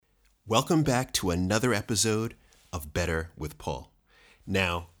Welcome back to another episode of Better with Paul.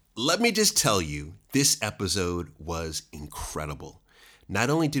 Now, let me just tell you, this episode was incredible. Not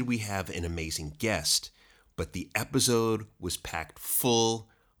only did we have an amazing guest, but the episode was packed full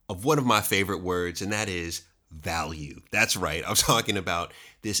of one of my favorite words, and that is value. That's right. I'm talking about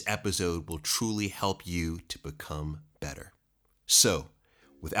this episode will truly help you to become better. So,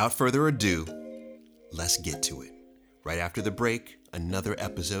 without further ado, let's get to it. Right after the break, another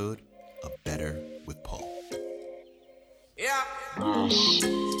episode of Better with Paul. Yeah.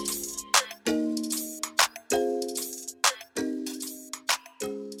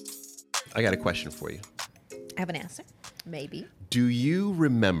 I got a question for you. I have an answer. Maybe. Do you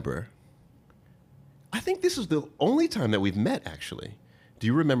remember? I think this is the only time that we've met, actually. Do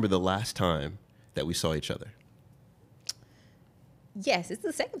you remember the last time that we saw each other? Yes, it's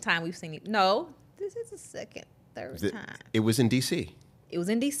the second time we've seen it. No, this is the third time. It was in D.C. It was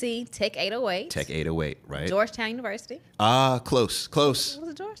in D.C., Tech 808. Tech 808, right? Georgetown University. Close. Was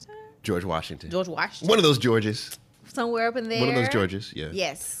it Georgetown? George Washington. George Washington. One of those Georges. Somewhere up in there. One of those Georges, yeah.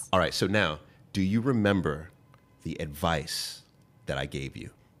 Yes. All right, so now, do you remember the advice that I gave you?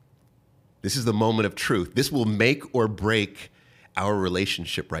 This is the moment of truth. This will make or break our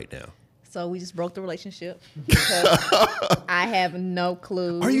relationship right now. So we just broke the relationship because I have no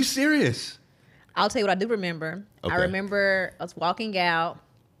clue. Are you serious? I'll tell you what I do remember. Okay. I remember us walking out,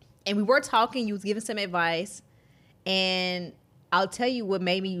 and we were talking. You was giving some advice, and I'll tell you what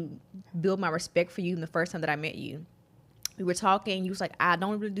made me build my respect for you the first time that I met you. We were talking. You was like, I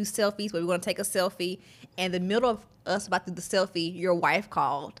don't really do selfies, but we're going to take a selfie. And in the middle of us about to do the selfie, your wife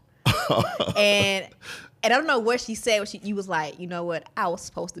called. and I don't know what she said. You was like, you know what? I was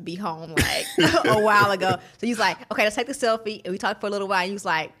supposed to be home like a while ago. So you was like, okay, let's take the selfie. And we talked for a little while. And you was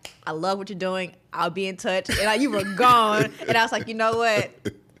like, I love what you're doing. I'll be in touch. And you were gone. And I was like, you know what?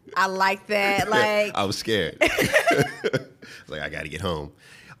 I like that. Like I was scared. I was like, I got to get home.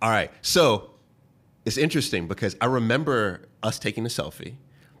 All right. So it's interesting because I remember us taking a selfie,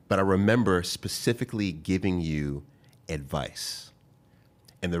 but I remember specifically giving you advice.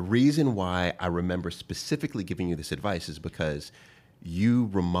 And the reason why I remember specifically giving you this advice is because you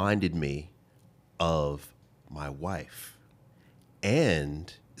reminded me of my wife.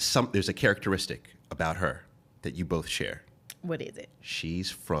 And there's a characteristic about her that you both share. What is it? She's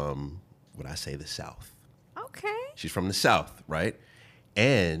from, what I say, the South. Okay. She's from the South, right?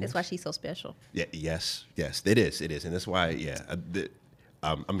 And That's why she's so special. yeah, yes, it is, and that's why,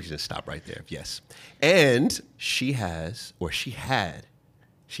 I'm just gonna stop right there. Yes, and she had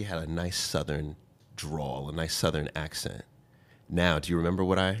a nice Southern drawl, a nice Southern accent. Now, do you remember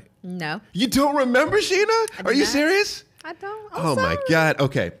what I? No. You don't remember, Sheena? Are you serious? I don't. Oh my God.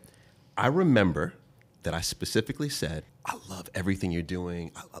 Okay, I remember that I specifically said, I love everything you're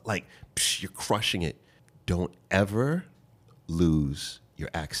doing. You're crushing it. Don't ever lose your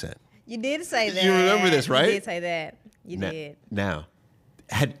accent. You did say that. You remember this, right? You did say that. You did. Now,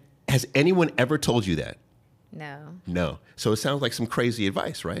 has anyone ever told you that? No. So it sounds like some crazy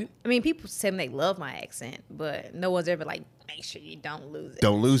advice, right? I mean, people say they love my accent, but no one's ever like, make sure you don't lose it.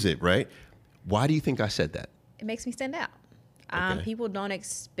 Don't lose it, right? Why do you think I said that? It makes me stand out. Okay. People don't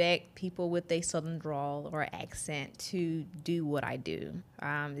expect people with a Southern drawl or accent to do what I do.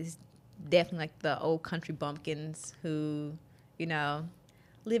 It's definitely like the old country bumpkins who,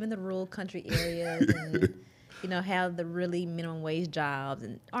 live in the rural country areas and, have the really minimum wage jobs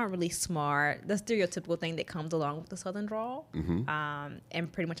and aren't really smart. The stereotypical thing that comes along with the Southern drawl. Mm-hmm.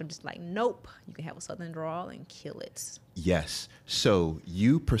 And pretty much I'm just like, nope, you can have a Southern drawl and kill it. Yes. So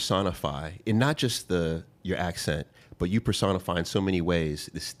you personify, in not just your accent, but you personify in so many ways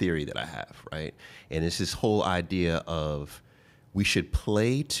this theory that I have, right? And it's this whole idea of we should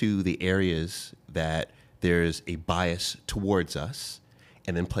play to the areas that there's a bias towards us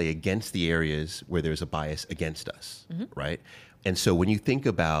and then play against the areas where there's a bias against us, right? And so when you think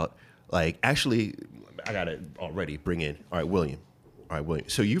about, actually, I got to already bring in, all right, William.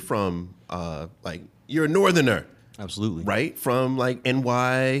 So you from, you're a Northerner. Absolutely. Right? From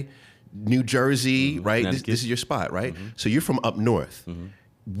NY, New Jersey, right? This is your spot, right? Mm-hmm. So you're from up north. Mm-hmm.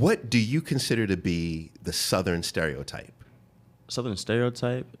 What do you consider to be the Southern stereotype? Southern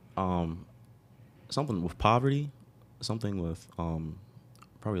stereotype, something with poverty, something with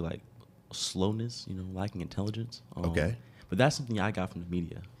probably slowness, lacking intelligence. Okay. But that's something I got from the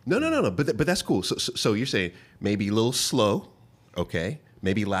media. No. But that's cool. So you're saying maybe a little slow, okay?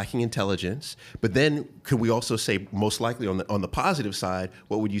 Maybe lacking intelligence. But then could we also say most likely on the positive side,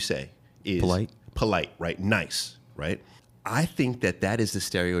 what would you say is polite, right? Nice, right? I think that that is the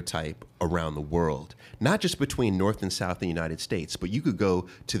stereotype around the world, not just between North and South in the United States, but you could go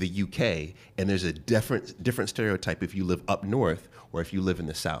to the UK and there's a different stereotype if you live up north or if you live in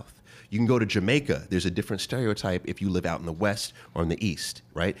the South. You can go to Jamaica. There's a different stereotype if you live out in the West or in the East,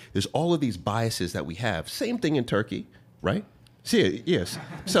 right? There's all of these biases that we have. Same thing in Turkey, right? See, yes.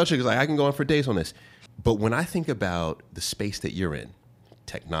 Selçuk is like, I can go on for days on this. But when I think about the space that you're in,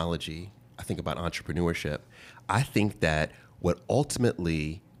 technology, I think about entrepreneurship, I think that what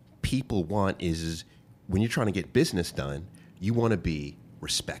ultimately people want is when you're trying to get business done, you want to be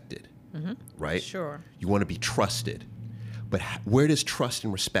respected, right? Sure. You want to be trusted. But where does trust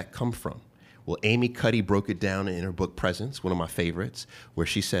and respect come from? Well, Amy Cuddy broke it down in her book Presence, one of my favorites, where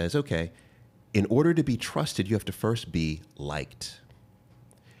she says, okay, in order to be trusted, you have to first be liked.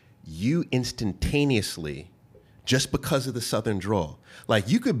 You instantaneously, just because of the Southern drawl, like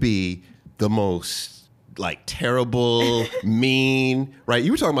you could be the most like terrible, mean, right?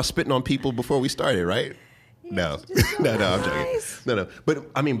 You were talking about spitting on people before we started, right? No, no, I'm joking. No.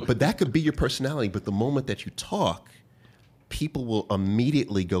 But that could be your personality. But the moment that you talk, people will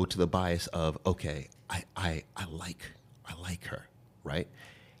immediately go to the bias of, okay, I like her, right?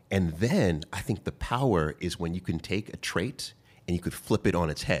 And then I think the power is when you can take a trait and you could flip it on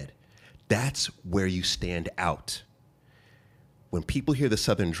its head. That's where you stand out. When people hear the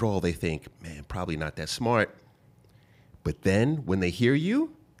Southern drawl, they think, man, probably not that smart. But then when they hear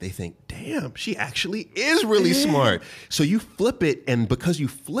you, they think, damn, she actually is really smart. So you flip it, and because you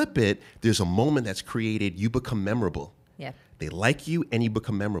flip it, there's a moment that's created, you become memorable. Yeah. They like you and you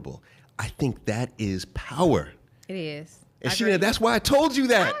become memorable. I think that is power. It is. And I Sheena, agree. that's why I told you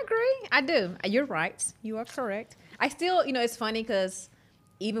that. I agree. I do. You're right. You are correct. I still, it's funny because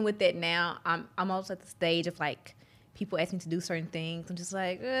even with that now, I'm almost at the stage of like people ask me to do certain things. I'm just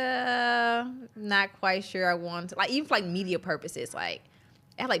like, not quite sure I want to. Like even for like media purposes, like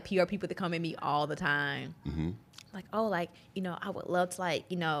I have like PR people that come at me all the time. Mm-hmm. Like, oh, like, I would love to like,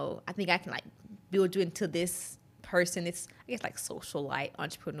 I think I can like build you into this person. It's, I guess, like socialite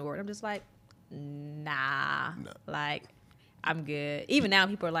entrepreneur. And I'm just like, nah. Like, I'm good. Even now,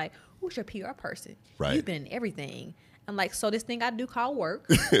 people are like, who's your PR person? Right. You've been in everything. I'm like, so this thing I do called work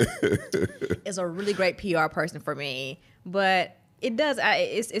is a really great PR person for me. But it does.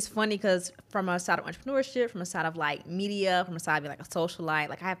 It's funny because from a side of entrepreneurship, from a side of like media, from a side of being like a socialite,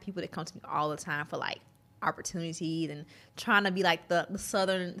 like I have people that come to me all the time for like opportunities and trying to be like the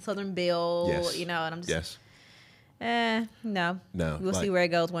Southern Belle, Yes. And I'm just, Yes. no. We'll like- see where it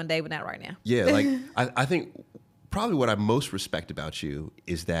goes one day, but not right now. Yeah, like I think probably what I most respect about you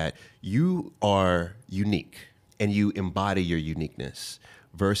is that you are unique and you embody your uniqueness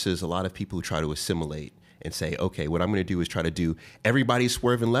versus a lot of people who try to assimilate and say, okay, what I'm going to do is try to do everybody's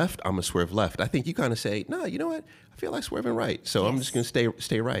swerving left, I'm going to swerve left. I think you kind of say, no, you know what? I feel like swerving right. So I'm just going to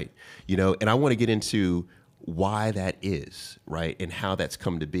stay right. And I want to get into why that is, right? And how that's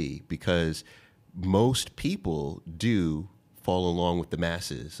come to be, because most people do fall along with the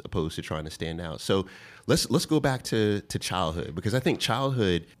masses opposed to trying to stand out. So let's go back to childhood, because I think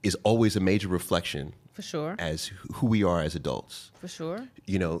childhood is always a major reflection For sure. as who we are as adults. For sure.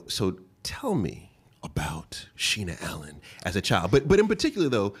 So tell me about Sheena Allen as a child. But in particular,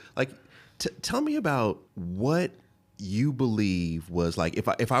 though, like, tell me about what you believe was, like,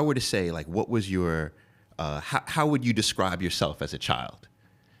 if I were to say, like, what was your, how would you describe yourself as a child?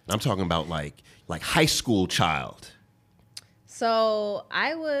 And I'm talking about, like high school child. So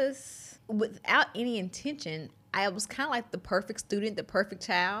I was, without any intention, I was kind of like the perfect student, the perfect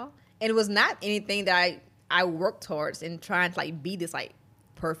child. And it was not anything that I worked towards in trying to like be this like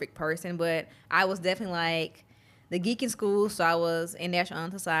perfect person, but I was definitely like the geek in school. So I was in National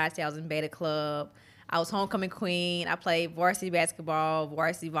Honor Society, I was in Beta Club, I was homecoming queen, I played varsity basketball,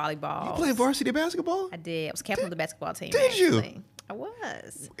 varsity volleyball. You played varsity basketball? I did. I was captain of the basketball team. Did you? actually. I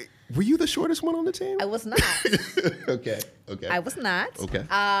was. Were you the shortest one on the team? I was not. Okay. I was not. Okay.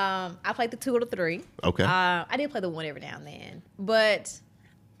 I played the 2 or the 3. Okay. I did play the 1 every now and then, but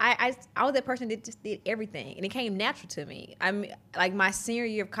I was that person that just did everything, and it came natural to me. I mean, like my senior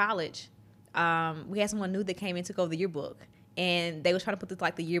year of college, we had someone new that came in, took over the yearbook, and they was trying to put this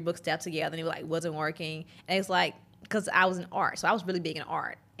like the yearbook stuff together, and it like wasn't working. And it's like, because I was in art, so I was really big in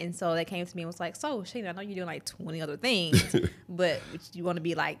art, and so they came to me and was like, "So, Sheena, I know you're doing like 20 other things, but you want to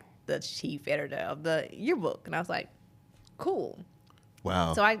be like the chief editor of the yearbook?" And I was like, "Cool."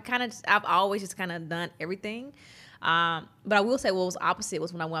 Wow. So I've always just kind of done everything. But I will say what was opposite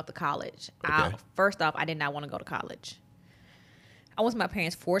was when I went off to college. Okay. First off, I did not want to go to college. I wasn't my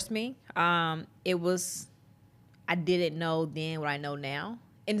parents forced me. I didn't know then what I know now.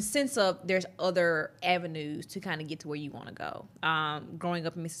 in the sense of there's other avenues to kind of get to where you want to go. Growing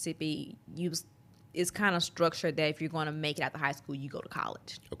up in Mississippi, it's kind of structured that if you're going to make it out of high school, you go to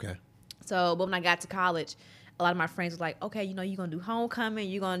college. Okay. So, but when I got to college, a lot of my friends were like, okay, you know, you're going to do homecoming,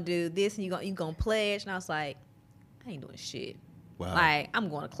 you're going to do this, and you're going to pledge. And I was like, I ain't doing shit. Wow. Like, I'm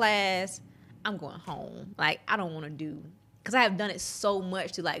going to class, I'm going home. Like, I don't want to do, because I have done it so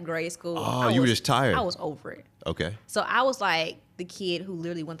much to like grade school. Oh, you were just tired. I was over it. Okay. So I was like the kid who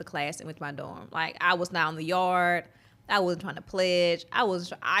literally went to class and went to my dorm. Like, I was not in the yard. I wasn't trying to pledge.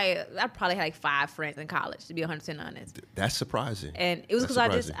 I probably had like 5 friends in college, to be 100% honest. That's surprising. And it was That's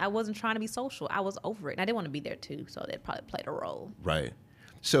because surprising. I wasn't trying to be social. I was over it. And I didn't want to be there too. So that probably played a role. Right.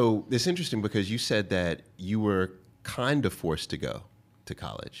 So it's interesting because you said that you were kind of forced to go to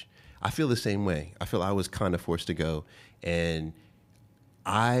college. I feel the same way. I feel I was kind of forced to go. And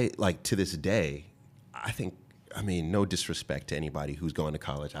I, like, to this day, I think, I mean, no disrespect to anybody who's going to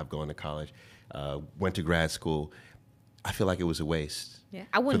college. I've gone to college, went to grad school. I feel like it was a waste. Yeah,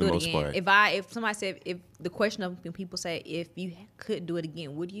 I wouldn't for do the it most again. part. If somebody said, if the question of when people say, if you could do it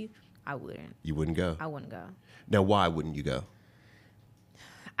again, would you? I wouldn't. You wouldn't go? I wouldn't go. Now, why wouldn't you go?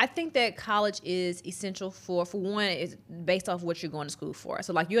 I think that college is essential for one, is based off what you're going to school for.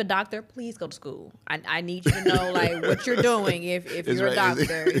 So, like, you're a doctor, please go to school. I need you to know, like, what you're doing if you're a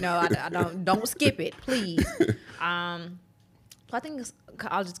doctor. You know, I don't skip it, please. So I think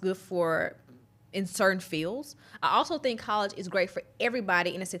college is good for in certain fields. I also think college is great for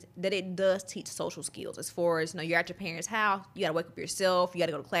everybody in a sense that it does teach social skills. As far as, you know, you're at your parents' house, you got to wake up yourself, you got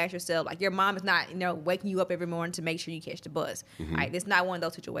to go to class yourself. Like, your mom is not, you know, waking you up every morning to make sure you catch the bus. Right? It's not one of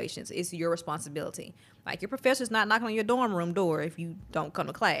those situations. It's your responsibility. Like, your professor's not knocking on your dorm room door if you don't come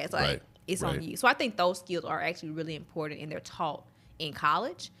to class. Like, Right. it's Right. on you. So I think those skills are actually really important and they're taught in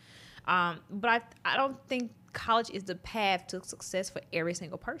college. But I don't think college is the path to success for every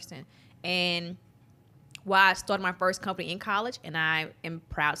single person. And while I started my first company in college, and I am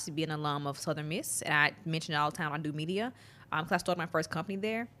proud to be an alum of Southern Miss, and I mention it all the time, I do media, because I started my first company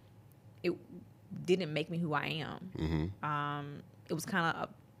there, it didn't make me who I am. It was kind of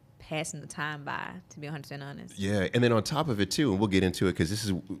passing the time by, to be 100% honest. Yeah, and then on top of it too, and we'll get into it because this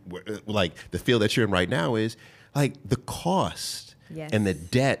is like the field that you're in right now is like the cost Yes. and the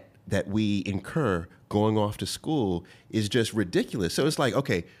debt that we incur going off to school is just ridiculous. So it's like,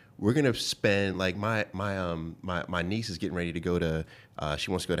 okay, we're gonna spend like my niece is getting ready to go to she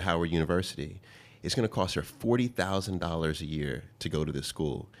wants to go to Howard University. It's gonna cost her $40,000 a year to go to this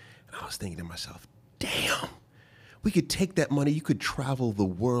school. And I was thinking to myself, damn. We could take that money. You could travel the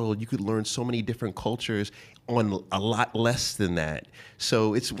world. You could learn so many different cultures on a lot less than that.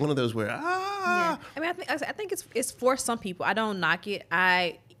 So it's one of those where Yeah. I mean, I think it's for some people. I don't knock it.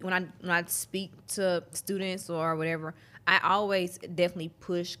 When I speak to students or whatever, I always definitely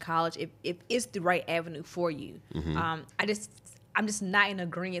push college if it's the right avenue for you. I'm just not in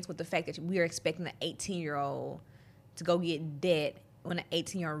agreement with the fact that we are expecting an 18-year-old to go get debt when an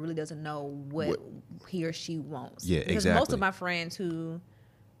 18-year-old really doesn't know what he or she wants. Yeah, because exactly. most of my friends who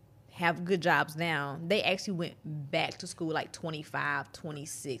have good jobs now, they actually went back to school like 25,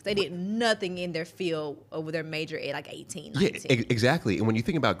 26. They did nothing in their field over their major at like 18, 19. Yeah, exactly. And when you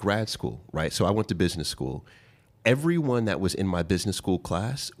think about grad school, right? So I went to business school. Everyone that was in my business school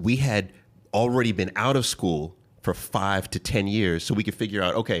class, we had already been out of school for 5 to 10 years, so we could figure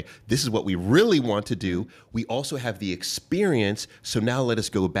out, okay, this is what we really want to do. We also have the experience, so now let us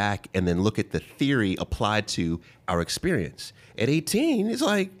go back and then look at the theory applied to our experience. At 18, it's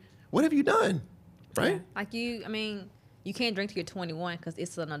like, what have you done, right? Yeah. Like you can't drink till you're 21 because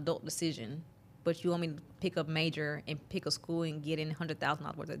it's an adult decision. But you want me to pick a major and pick a school and get in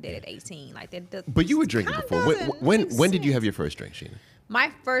 $100,000 worth of debt at 18? Like that. But you were drinking kinda before. doesn't When make did you sense. have your first drink, Sheena?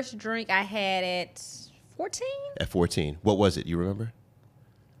 My first drink I had at 14. At 14. What was it? You remember?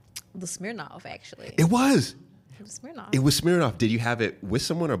 The Smirnoff, actually. It was. The Smirnoff. It was Smirnoff. Did you have it with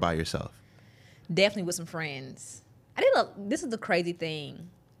someone or by yourself? Definitely with some friends. This is the crazy thing.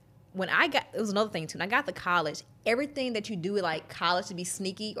 It was another thing too. When I got to college, everything that you do at like college to be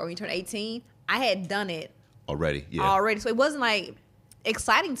sneaky or when you turn 18, I had done it Already, yeah. already. So it wasn't like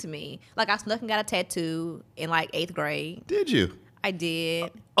exciting to me. Like I snuck and got a tattoo in like 8th grade. Did you? I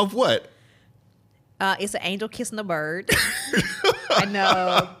did. Of what? It's an angel kissing a bird. I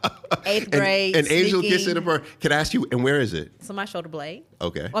know. 8th grade. An angel sneaking. kissing a bird. Can I ask you, and where is it? It's on my shoulder blade.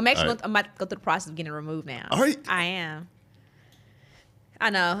 Okay. Well, I'm actually All right. I'm about to go through the process of getting it removed now. Are you? I am. I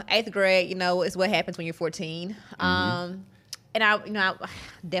know. 8th grade, is what happens when you're 14. And I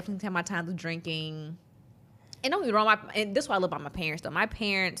definitely have my times of drinking. And don't get me wrong, and this is what I love about my parents, though. My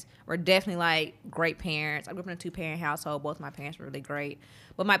parents were definitely, like, great parents. I grew up in a 2-parent household. Both my parents were really great.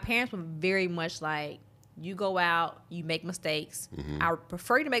 But my parents were very much like, you go out, you make mistakes. I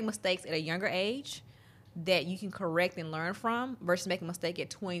prefer you to make mistakes at a younger age that you can correct and learn from versus making a mistake at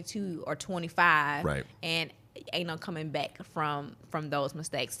 22 or 25. Right. And ain't no coming back from those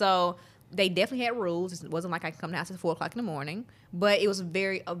mistakes. So they definitely had rules. It wasn't like I could come to the house at 4 o'clock in the morning. But it was a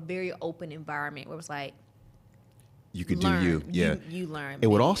very open environment where it was like, You could learn. do you. Yeah. You learn. It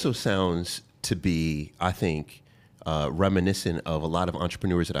would also sounds to be, I think, reminiscent of a lot of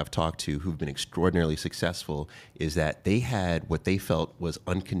entrepreneurs that I've talked to who've been extraordinarily successful, is that they had what they felt was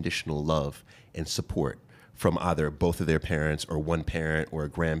unconditional love and support from either both of their parents or one parent or a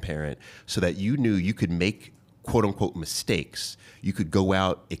grandparent, so that you knew you could make quote unquote mistakes. You could go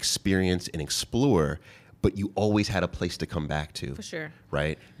out, experience, and explore, but you always had a place to come back to. For sure.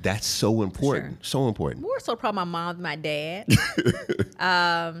 Right? That's so important. So important. More so probably my mom than my dad.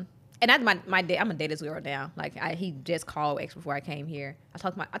 And that's my dad. I'm a daddy's girl now. Like he just called before I came here. I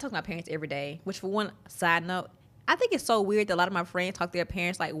talk to my parents every day. Which, for one side note, I think it's so weird that a lot of my friends talk to their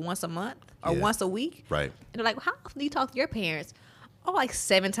parents like once a month or once a week. Right. And they're like, "How often do you talk to your parents?" Oh, like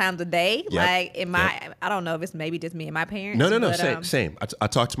 7 times a day. Yep. Like I don't know if it's maybe just me and my parents. No. But, Same. I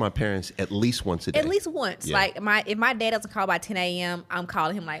talk to my parents at least once a day. At least once. Yeah. Like if my dad doesn't call by 10 a.m., I'm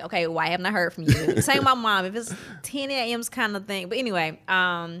calling him like, okay, why haven't I heard from you? Same with my mom. If it's 10 a.m.'s kind of thing. But anyway,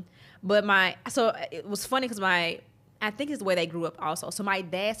 so it was funny because I think it's the way they grew up also. So my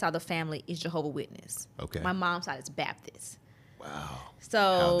dad's side of the family is Jehovah's Witness. Okay. My mom's side is Baptist. Wow. So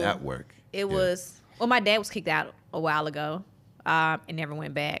How'd that work? It was, my dad was kicked out a while ago and never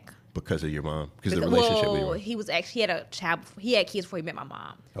went back. Because of your mom? Because of the relationship with your mom? He had a child. He had kids before he met my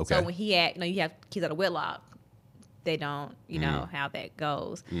mom. Okay. So when he had, you have kids out of wedlock, they don't, know how that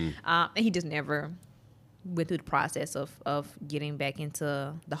goes. And he just never went through the process of getting back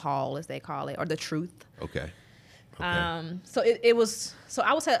into the hall, as they call it, or the truth. Okay. So it was. So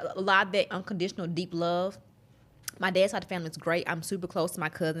I would say a lot of that unconditional, deep love. My dad's side of the family is great. I'm super close to my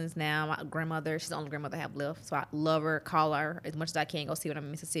cousins now. My grandmother, she's the only grandmother I have left. So I love her, call her as much as I can, go see her when I'm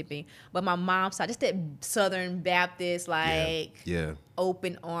in Mississippi. But my mom's side, just that Southern Baptist,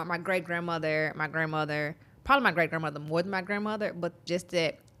 open arm. My great-grandmother, probably my great-grandmother more than my grandmother, but just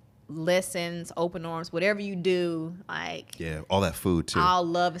that lessons, open arms, whatever you do, all that food too. I'll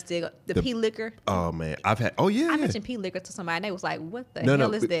love it still. The pea liquor. Oh man, I mentioned pea liquor to somebody and they was like, what the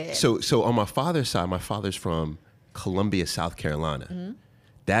hell is that? So on my father's side, my father's from Columbia, South Carolina. Mm-hmm.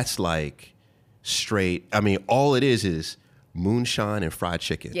 That's like straight, all it is moonshine and fried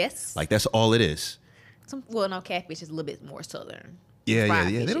chicken. Yes. Like that's all it is. No, catfish is a little bit more Southern. Yeah.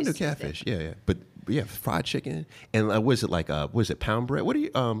 They don't do catfish. Yeah. But yeah, fried chicken. And was it pound bread? What do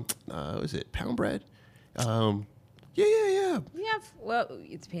you, was it pound bread? Yeah. You have,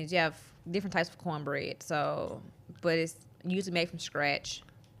 it depends. You have different types of cornbread. But it's usually made from scratch.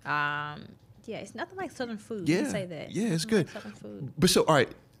 It's nothing like Southern food. Yeah. You can say that. Yeah, it's good. Like Southern food. But so, all right,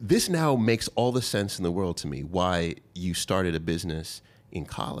 this now makes all the sense in the world to me why you started a business in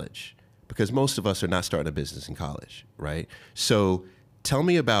college. Because most of us are not starting a business in college, right? So tell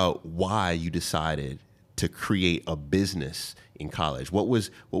me about why you decided to create a business in college. What was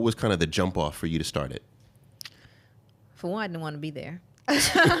kind of the jump off for you to start it? For one, I didn't want to be there.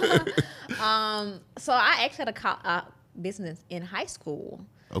 So I actually had a business in high school.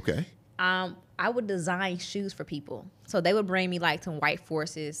 Okay. I would design shoes for people. So they would bring me like some white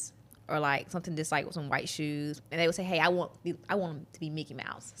Forces or like something just like with some white shoes, and they would say, "Hey, I want them to be Mickey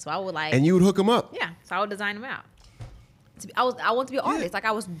Mouse." So I would and you would hook them up. Yeah. So I would design them out. I want to be an artist. Like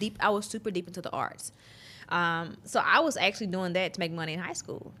I was super deep into the arts. So I was actually doing that to make money in high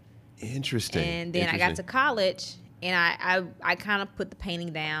school. Interesting. And then I got to college, and I kind of put the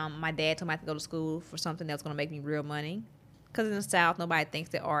painting down. My dad told me I had to go to school for something that was going to make me real money. Because in the South, nobody thinks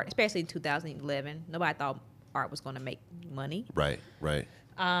that art, especially in 2011, nobody thought art was going to make money. Right. So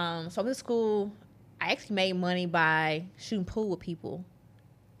I went to school. I actually made money by shooting pool with people.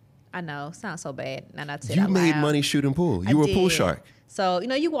 I know, it sounds so bad. You made money shooting pool. You were a pool shark. So,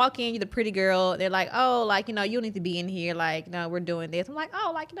 you walk in, you're the pretty girl. They're like, oh, you don't need to be in here. We're doing this. I'm like,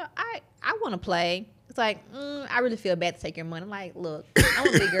 oh, I want to play. It's like, I really feel bad to take your money. I'm like, look, I'm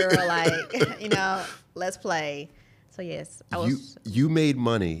a big girl. Let's play. So, yes, I was. You made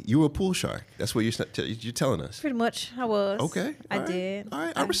money. You were a pool shark. That's what you're telling us. Pretty much, I was. Okay. I did. All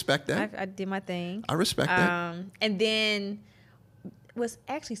right. I respect that. I did my thing. I respect that. And then it was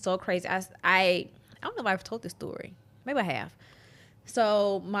actually so crazy. I don't know if I've told this story. Maybe I have.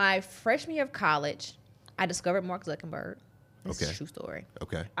 So, my freshman year of college, I discovered Mark Zuckerberg. This is a true story.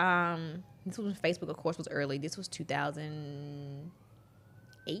 Okay. This was when Facebook, of course, was early. This was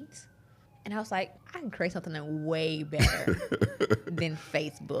 2008. And I was like, I can create something way better than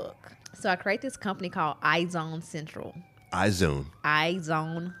Facebook. So I created this company called iZone Central.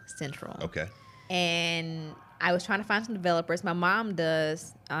 iZone Central. Okay. And I was trying to find some developers. My mom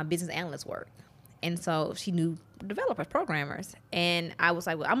does business analyst work. And so she knew developers, programmers. And I was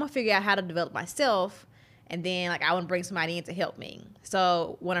like, well, I'm going to figure out how to develop myself. And then, like, I want to bring somebody in to help me.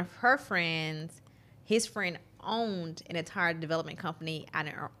 So one of her friends, his friend owned an entire development company out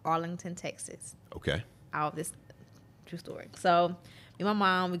in Arlington, Texas. Okay. All of this true story. So me and my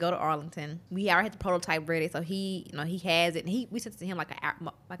mom, we go to Arlington. We already had the prototype ready, so he has it. And we sent it to him like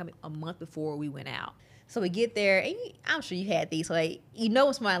a month before we went out. So we get there, and I'm sure you had these. So like,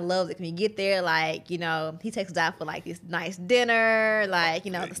 when somebody loves it, when you get there, like, he takes us out for like this nice dinner, like,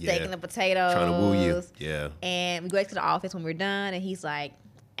 the steak and the potatoes. Trying to woo you. Yeah. And we go back to the office when we're done, and he's like,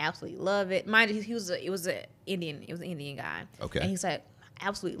 absolutely love it. Mind you, it was an Indian guy. Okay. And he's like,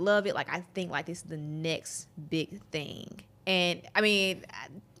 absolutely love it. Like, I think like this is the next big thing. And I mean,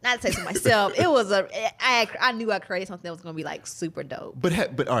 not to say so myself, I knew I created something that was going to be like super dope.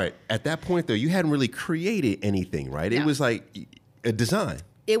 But all right, at that point though, you hadn't really created anything, right? No. It was like a design.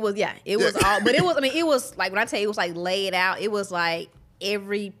 It was all, but it was like, when I tell you it was like laid out, it was like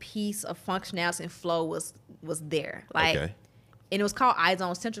every piece of functionality and flow was there. Like, okay. And it was called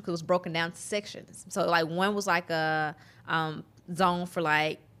iZone Central because it was broken down to sections. So like one was like a zone for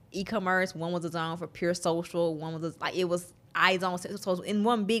like e-commerce, one was a zone for pure social, one was it was iZone Central. So in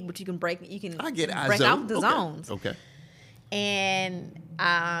one big, but you can break out the zones. Okay. And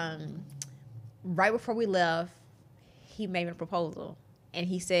right before we left, he made me a proposal, and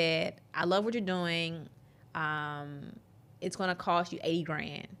he said, "I love what you're doing. It's gonna cost you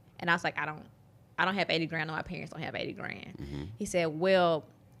 $80,000." And I was like, I don't have $80,000. No, my parents don't have $80,000. Mm-hmm. He said, well,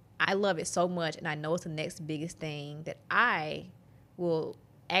 I love it so much, and I know it's the next biggest thing, that I will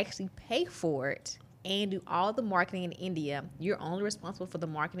actually pay for it and do all the marketing in India. You're only responsible for the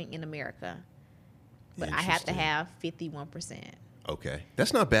marketing in America, but I have to have 51%. Okay,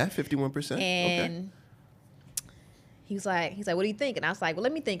 that's not bad. 51%. And okay. he was like, what do you think? And I was like, well,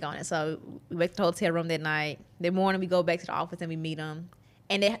 let me think on it. So we went to the hotel room that night. That morning, we go back to the office and we meet him.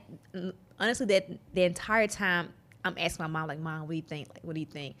 And honestly, that the entire time, I'm asking my mom, like, Mom, what do you think? Like, what do you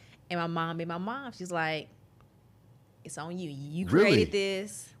think? And my mom, she's like, it's on you. You created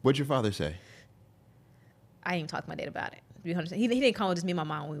this. What'd your father say? I didn't even talk to my dad about it. To be honest. He didn't call, just me and my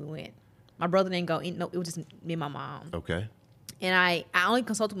mom when we went. My brother didn't go. No, it was just me and my mom. Okay. And I only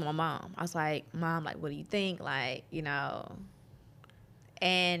consulted with my mom. I was like, Mom, like, what do you think? Like,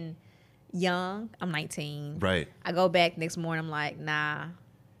 and young, I'm 19. Right. I go back next morning, I'm like, nah.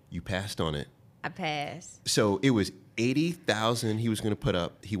 You passed on it. I passed. So it was $80,000 he was going to put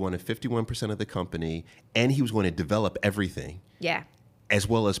up. He wanted 51% of the company, and he was going to develop everything. Yeah. As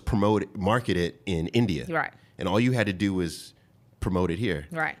well as market it in India. Right. And all you had to do was promote it here.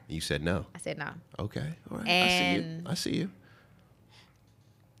 Right. You said no. I said no. Okay. All right. And I see you.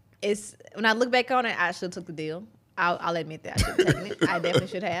 It's when I look back on it, I should have took the deal. I'll admit that I should have taken it. I definitely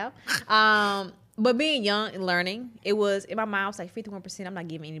should have. But being young and learning, it was in my mind. I was like 51%. I'm not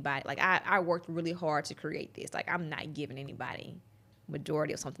giving anybody. Like I worked really hard to create this. Like I'm not giving anybody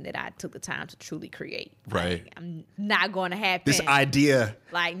majority of something that I took the time to truly create. Right. Like, I'm not going to happen. This idea.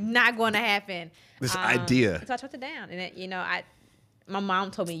 Like not going to happen. This idea. So I took it down, and it, my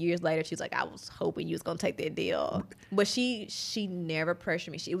mom told me years later, she's like, I was hoping you was gonna take that deal, but she never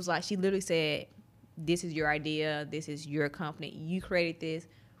pressured me. She was like, she literally said, this is your idea, this is your company, you created this,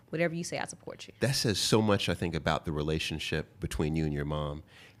 whatever you say, I support you. That says so much, I think, about the relationship between you and your mom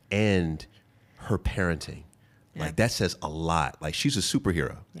and her parenting. Yeah. Like that says a lot. Like she's a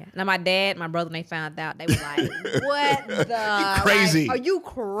superhero. Yeah. Now my dad, my brother, when they found out, they were like, what the? You crazy. Like, are you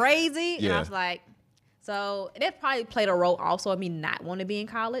crazy? Yeah. And I was like, so that probably played a role also in me not wanting to be in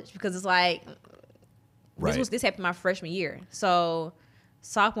college, because it's like, Right. this happened my freshman year. So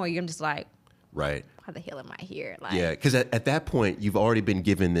sophomore year, I'm just like, Right. how the hell am I here? Like, Yeah, because at that point, you've already been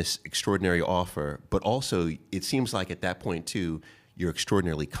given this extraordinary offer, but also it seems like at that point, too, you're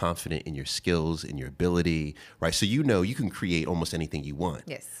extraordinarily confident in your skills, in your ability, right? So you can create almost anything you want.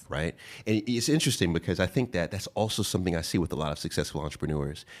 Yes. Right? And it's interesting because I think that's also something I see with a lot of successful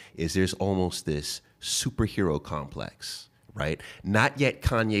entrepreneurs is there's almost this superhero complex, right? Not yet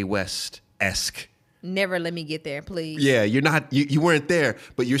Kanye West-esque. never let me get there, please. Yeah, you weren't there,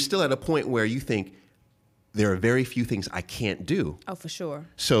 but you're still at a point where you think there are very few things I can't do. Oh, for sure.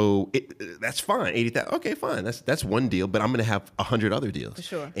 So that's fine. 80,000. Okay, fine. That's one deal, but I'm going to have 100 other deals. For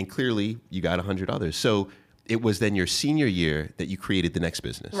sure. And clearly, you got 100 others. So it was then your senior year that you created the next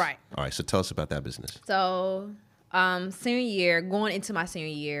business. Right. All right. So tell us about that business. So, senior year, going into my senior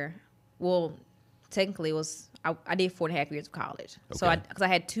year, well, technically it was I did 4.5 years of college. So Okay. because I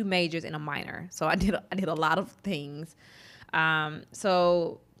had 2 majors and a minor, so I did a lot of things.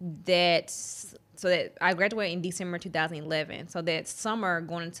 So that I graduated in December 2011. So that summer,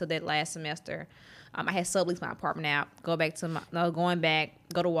 going into that last semester, I had subleased my apartment out. Go back,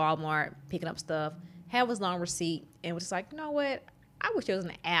 go to Walmart, picking up stuff, have this long receipt, and was just like, you know what? I wish there was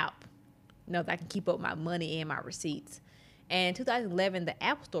an app, that I can keep up my money and my receipts. And in 2011, the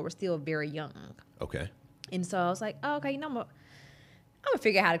Apple Store was still very young. Okay. And so I was like, oh, okay, I'm gonna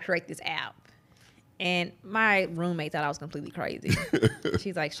figure out how to create this app. And my roommate thought I was completely crazy.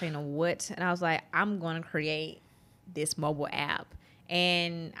 She's like, Shayna, what? And I was like, I'm gonna create this mobile app.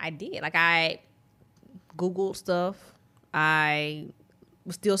 And I did. Like, I Googled stuff. I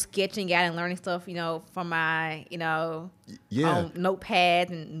was still sketching out and learning stuff, from my, notepad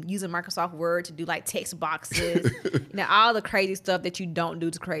and using Microsoft Word to do like text boxes, all the crazy stuff that you don't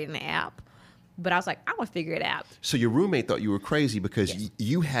do to create an app. But I was like, I want to figure it out. So your roommate thought you were crazy because Yes.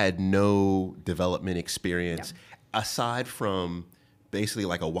 you had no development experience aside from basically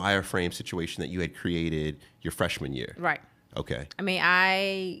like a wireframe situation that you had created your freshman year. Right. Okay. I mean,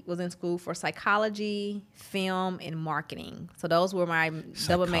 I was in school for psychology, film, and marketing. So those were my double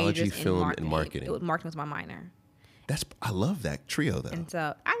Psychology, majors film, in and marketing. Marketing was my minor. I love that trio though. And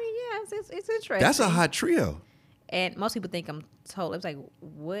so, I mean, yeah, it's interesting. That's a hot trio. And most people think I'm totally. It's like,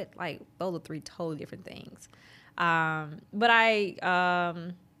 what? Like, those are 3 totally different things. But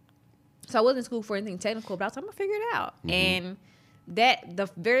so I wasn't in school for anything technical, but I was like, I'm gonna figure it out. Mm-hmm. And the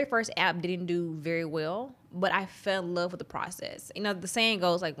very first app didn't do very well, but I fell in love with the process. The saying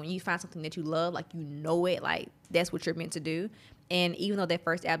goes, like, when you find something that you love, like, it, like, that's what you're meant to do. And even though that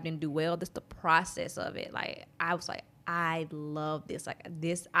first app didn't do well, just the process of it, like, I was like, I love this. Like,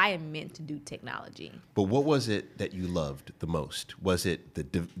 this, I am meant to do technology. But what was it that you loved the most? Was it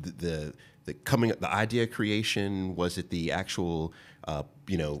the idea creation? Was it the actual,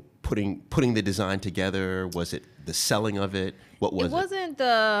 putting the design together? Was it the selling of it? What was it? It wasn't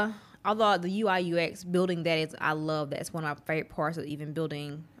although the UI UX building I love that. It's one of my favorite parts of even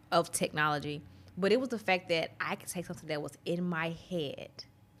building of technology. But it was the fact that I could take something that was in my head,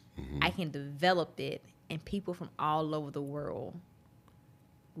 I can develop it, and people from all over the world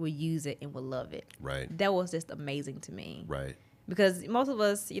will use it and will love it. Right. That was just amazing to me. Right. Because most of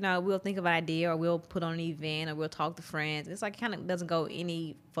us, we'll think of an idea or we'll put on an event or we'll talk to friends. It's like kind of doesn't go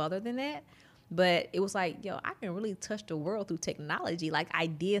any further than that. But it was like, I can really touch the world through technology. Like,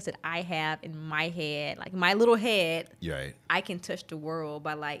 ideas that I have in my head, like my little head, Right. I can touch the world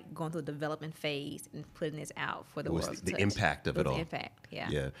by like going through the development phase and putting this out for the It was world to the touch. impact of it all. The impact, yeah.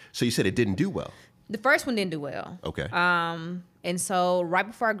 Yeah. So you said it didn't do well. The first one didn't do well. Okay. And so right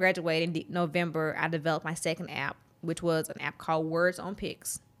before I graduated in November, I developed my second app, which was an app called Words on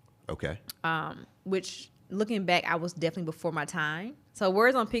Pics, Okay. which looking back, I was definitely before my time. So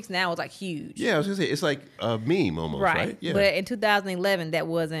Words on Pics now is like huge. Yeah, I was gonna say it's like a meme almost, right? Yeah. But in 2011, it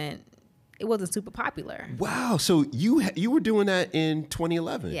wasn't super popular. Wow. So you were doing that in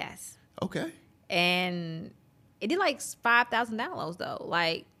 2011. Yes. Okay. And it did like 5,000 downloads though,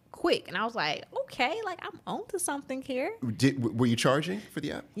 like quick. And I was like, okay, like I'm onto something here. Were you charging for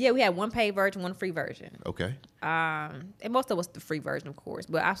the app? Yeah, we had one paid version, one free version. Okay. And most of it was the free version, of course.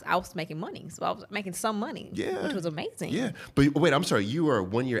 But I was making money, so I was making some money, Yeah. which was amazing. Yeah. But wait, I'm sorry. You are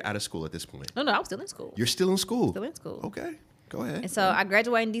 1 year out of school at this point. No, I was still in school. You're still in school. Still in school. Okay. Go ahead. And so I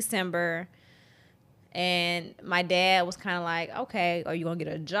graduated in December, and my dad was kind of like, okay, are you going to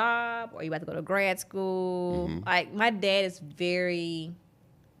get a job? Or are you about to go to grad school? Like, my dad is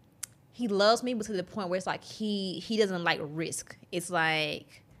he loves me, but to the point where it's like he doesn't like risk. It's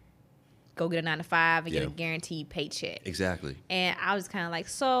like, go get a 9-to-5 and get a Yeah. guaranteed paycheck. Exactly. And I was kind of like,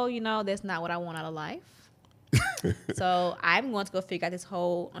 so, that's not what I want out of life. So I'm going to go figure out this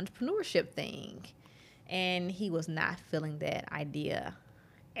whole entrepreneurship thing. And he was not feeling that idea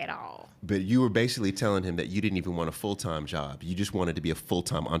at all. But you were basically telling him that you didn't even want a full-time job. You just wanted to be a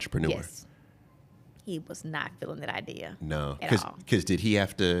full-time entrepreneur. Yes. He was not feeling that idea. No. At all. Because did he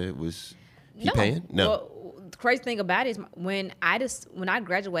have to, was he paying? No. Well, the crazy thing about it is when I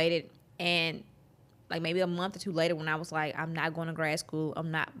graduated and like maybe a month or two later when I was like, I'm not going to grad school,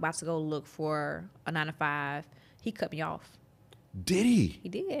 I'm not about to go look for a 9-to-5, he cut me off. Did he? He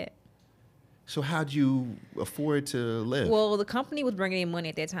did. So how'd you afford to live? Well, the company was bringing in money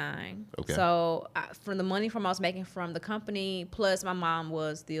at that time. Okay. So from the money from I was making from the company, plus my mom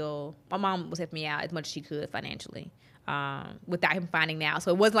was helping me out as much as she could financially, without him finding out.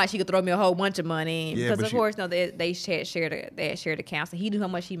 So it wasn't like she could throw me a whole bunch of money, Yeah, because but of course, no, they shared accounts, and he knew how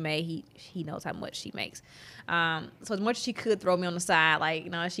much he made. He knows how much she makes. So as much as she could throw me on the side,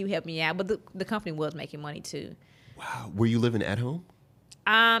 like, she would help me out. But the company was making money too. Wow. Were you living at home?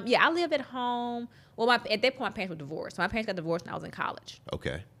 Yeah, I lived at home. Well, at that point, my parents were divorced. So my parents got divorced when I was in college.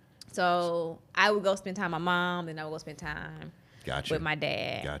 Okay. So I would go spend time with my mom, then I would go spend time Gotcha. with my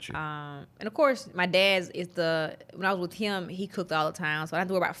dad. Gotcha. And of course, my dad when I was with him, he cooked all the time. So I didn't have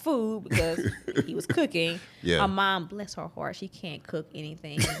to worry about food because he was cooking. Yeah. My mom, bless her heart, she can't cook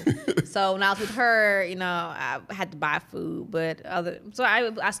anything. So when I was with her, I had to buy food. So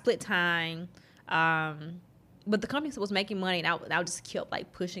I split time. But the company was making money, and I just kept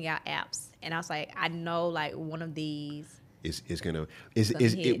like pushing out apps. And I was like, I know like one of these was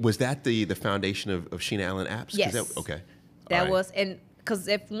that the foundation of Sheena Allen Apps? Yes. Okay. That All right. was, and because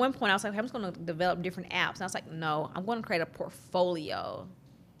at one point I was like, I'm just going to develop different apps. And I was like, no, I'm going to create a portfolio,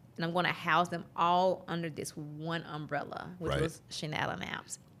 and I'm going to house them all under this one umbrella, which Right. was Sheena Allen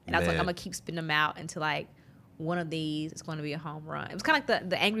Apps. And I was like, Man. I'm going to keep spinning them out until like one of these is going to be a home run. It was kind of like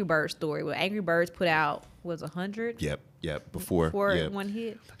the Angry Birds story, where Angry Birds put out, was 100? Yep. Before one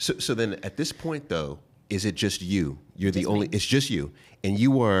hit. So then at this point though, is it just you? You're the Just only. me. It's just you, and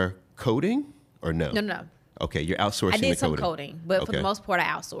you are coding or no? No. Okay, you're outsourcing. I the did some coding. coding, but for Okay. the most part, I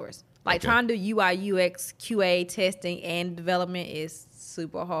outsourced. Like Okay. trying to do UI, UX, QA testing, and development is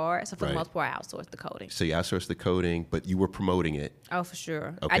super hard. So for Right. the most part, I outsourced the coding. So you outsourced the coding, but you were promoting it. Oh, for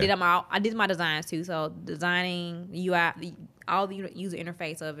sure. Okay. I did my designs too. So designing UI, all the user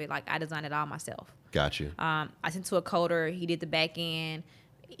interface of it, like I designed it all myself. Got you. I sent to a coder. He did the back end.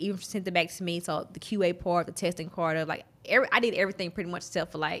 Even sent it back to me. So the QA part, the testing part of like I did everything pretty much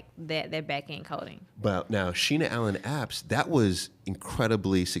except for like that back end coding. But now Sheena Allen Apps, that was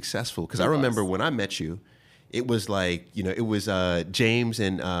incredibly successful because I It remember was. when I met you, it was like it was James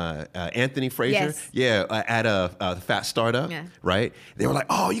and Anthony Fraser, Yes. yeah, at a Fat Startup, Yeah. right? They were like,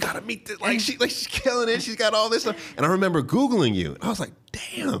 "Oh, you got to meet this! She's killing it. She's got all this stuff." And I remember Googling you, and I was like,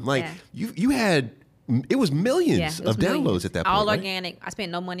 "Damn!" Like Yeah. you had it was millions Yeah, it was of downloads millions. at that point. All right? organic. I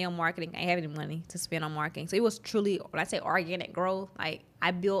spent no money on marketing. I didn't have any money to spend on marketing. So it was truly, when I say organic growth, like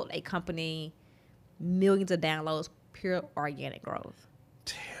I built a company, millions of downloads, pure organic growth.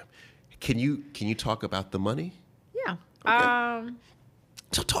 Damn. Can you talk about the money? Yeah. Okay.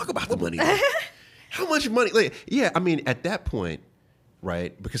 So talk about the money. How much money? Like, yeah, I mean, at that point,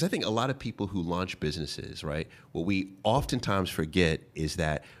 right? Because I think a lot of people who launch businesses, right? What we oftentimes forget is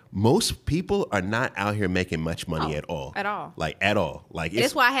that most people are not out here making much money Oh, at all. at all. Like at all. Like And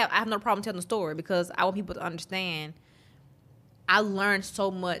it's that's why I have no problem telling the story, because I want people to understand. I learned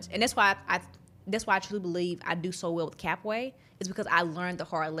so much, and that's why I truly believe I do so well with Capway. Is because I learned the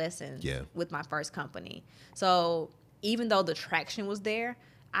hard lessons Yeah. with my first company. So even though the traction was there,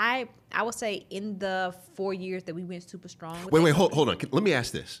 I would say in the 4 years that we went super strong. With wait, that hold on. Let me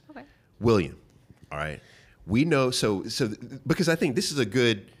ask this. Okay. William, all right. We know so because I think this is a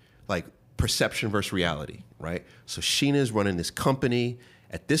good like perception versus reality, right? So Sheena's running this company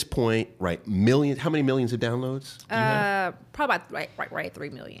at this point, right? How many millions of downloads? Do you have? Probably about right 3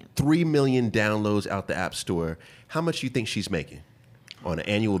 million. 3 million downloads out the App Store. How much do you think she's making on an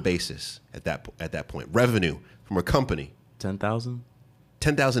annual basis at that point? Revenue from her company? 10,000?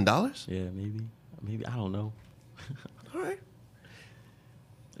 $10,000? Yeah, maybe I don't know. All right.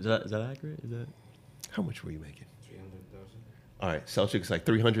 Is that accurate? Is that? How much were you making? 300,000. All right. Celtics like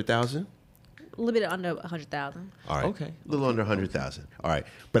 300,000. A little bit under 100,000. All right. Okay. A little under 100,000. All right.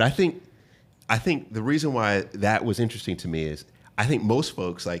 But I think the reason why that was interesting to me is I think most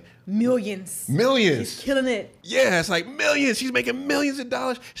folks like Millions. millions. She's killing it. Yeah, it's like millions. She's making millions of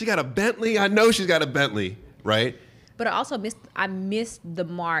dollars. She got a Bentley. I know she's got a Bentley, right? But I also missed the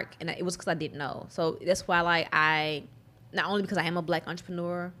mark, and it was because I didn't know. So that's why, like, not only because I am a Black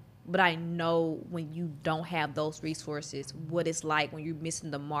entrepreneur, but I know when you don't have those resources, what it's like when you're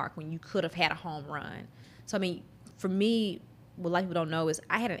missing the mark, when you could have had a home run. So I mean, for me, what a lot of people don't know is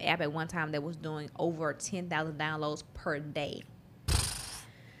I had an app at one time that was doing over 10,000 downloads per day.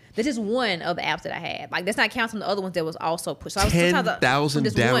 This is one of the apps that I had. Like, that's not counting the other ones that was also pushed. So 10,000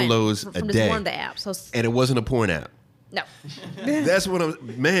 downloads a from day. this one of the apps. So And it wasn't a porn app. no. That's what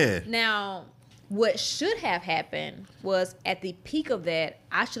man. Now, what should have happened was at the peak of that,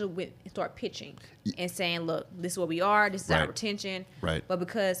 I should have went and started pitching and saying, look, this is what we are. This is our Right. retention. Right. But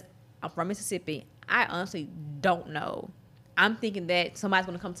because I'm from Mississippi, I honestly don't know. I'm thinking that somebody's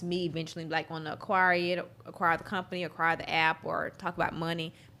going to come to me eventually, like want to acquire it, acquire the company, acquire the app, or talk about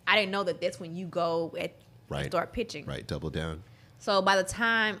money. I didn't know that that's when you go and start pitching. Right, double down. So by the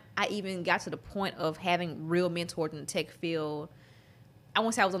time I even got to the point of having real mentors in the tech field, I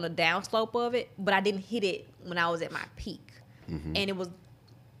won't say I was on the downslope of it, but I didn't hit it when I was at my peak. Mm-hmm. And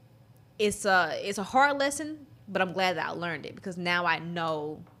it's a hard lesson, but I'm glad that I learned it, because now I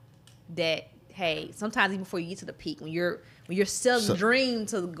know that, hey, sometimes even before you get to the peak, when you're selling dream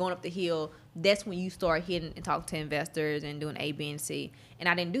to going up the hill, that's when you start hitting and talking to investors and doing A, B, and C. And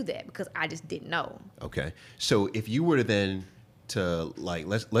I didn't do that because I just didn't know. Okay. So if you were to then like,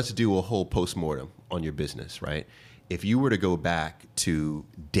 let's do a whole postmortem on your business, right? If you were to go back to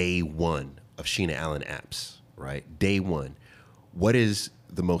day one of Sheena Allen Apps, right? Day one, what is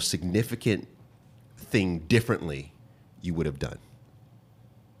the most significant thing differently you would have done?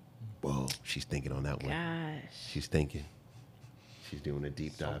 Whoa, she's thinking on that one. Gosh. She's thinking. She's doing a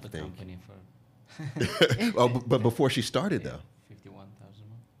deep dive Sold the thing. company for Oh, but before she started, though. 51,000.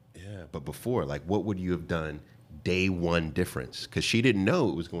 Yeah, but before, like, what would you have done day one difference? Because she didn't know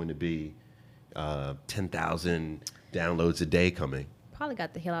it was going to be 10,000 downloads a day coming. Probably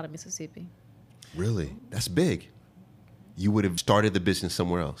got the hell out of Mississippi. Really? That's big. You would have started the business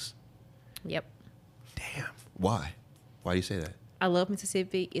somewhere else. Yep. Damn. Why? Why do you say that? I love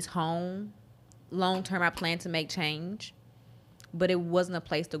Mississippi. It's home. Long term, I plan to make change, but it wasn't a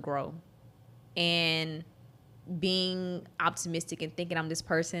place to grow. And being optimistic and thinking I'm this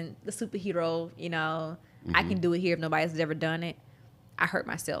person, the superhero, I can do it here if nobody else has ever done it. I hurt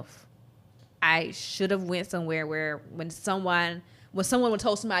myself. I should have went somewhere where when someone would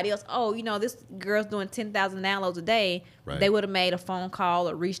told somebody else, oh, this girl's doing 10,000 downloads a day, right, they would have made a phone call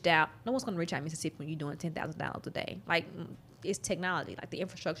or reached out. No one's going to reach out in Mississippi when you're doing 10,000 downloads a day. Like, it's technology. Like, the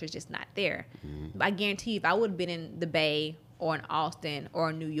infrastructure is just not there. Mm-hmm. I guarantee if I would have been in the Bay or in Austin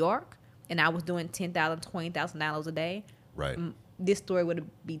or in New York and I was doing 10,000, 20,000 downloads a day, right, this story would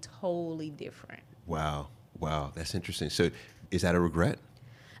be totally different. Wow. That's interesting. So is that a regret?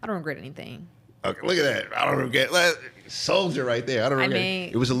 I don't regret anything. Okay, look at that. I don't regret. Soldier right there. I don't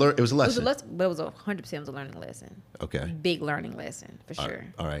regret. It was a lesson. It was a lesson, but it was 100% a learning lesson. Okay. Big learning lesson, for sure.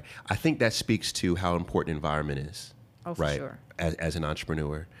 All right. I think that speaks to how important environment is. Oh, for right? Sure. As an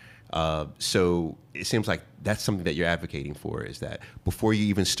entrepreneur. So it seems like that's something that you're advocating for, is that before you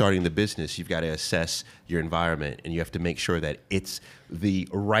even starting the business, you've got to assess your environment, and you have to make sure that it's the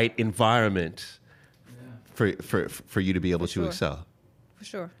right environment for you to be able to excel. For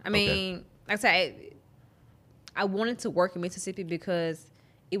sure. I mean, like I said, I wanted to work in Mississippi because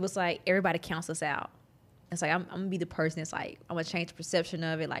it was like everybody counts us out. It's like I'm going to be the person that's like, I'm going to change the perception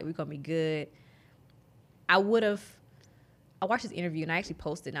of it. Like, we're going to be good. I watched this interview, and I actually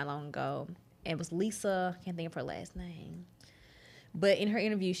posted not long ago. And it was Lisa, I can't think of her last name. But in her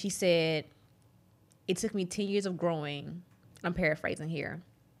interview, she said, it took me 10 years of growing. I'm paraphrasing here.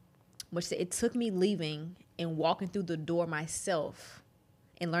 But she said, it took me leaving and walking through the door myself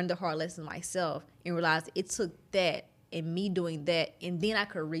and learned the hard lessons myself and realized it took that and me doing that, and then I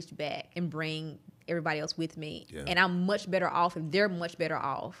could reach back and bring everybody else with me. Yeah. And I'm much better off, and they're much better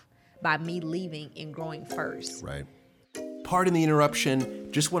off by me leaving and growing first. Right. Pardon the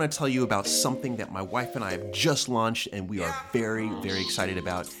interruption. Just want to tell you about something that my wife and I have just launched, and we are very, very excited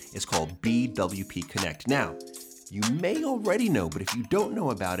about. It's called BWP Connect. Now, you may already know, but if you don't know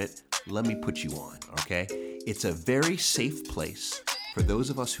about it, let me put you on, okay? It's a very safe place for those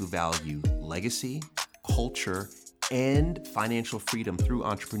of us who value legacy, culture, and financial freedom through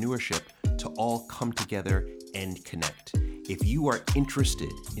entrepreneurship to all come together and connect. If you are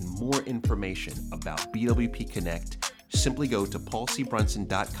interested in more information about BWP Connect, simply go to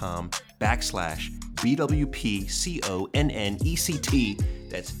paulcbrunson.com/BWPCONNECT.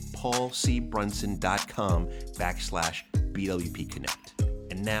 That's paulcbrunson.com/BWP Connect.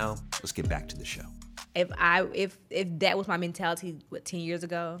 And now let's get back to the show. If that was my mentality 10 years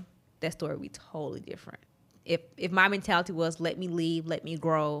ago, that story would be totally different. If my mentality was let me leave, let me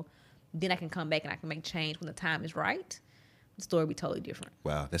grow, then I can come back and I can make change when the time is right, the story would be totally different.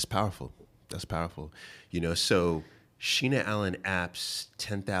 Wow, that's powerful. That's powerful. So Sheena Allen Apps,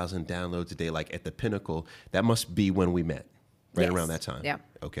 10,000 downloads a day, like at the pinnacle, that must be when we met, right? Yes. Around that time. Yeah.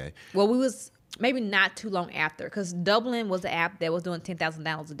 Okay. Well, we was maybe not too long after, because Dublin was the app that was doing 10,000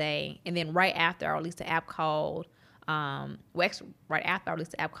 downloads a day. And then right after, I released an app called, right after I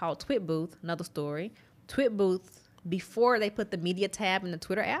released an app called TwitBooth, another story. TwitBooth, before they put the media tab in the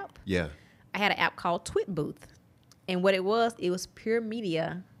Twitter app, yeah, I had an app called TwitBooth. And what it was pure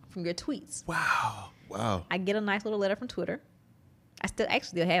media from your tweets. Wow. I get a nice little letter from Twitter. I still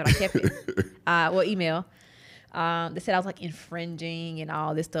have it. I kept it. Email. They said I was like infringing and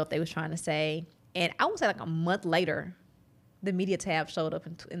all this stuff they was trying to say. And I would say like a month later, the media tab showed up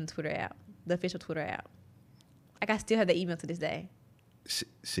in the Twitter app, the official Twitter app. Like I still have the email to this day.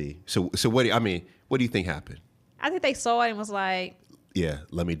 See, so what do you think happened? I think they saw it and was like, Yeah,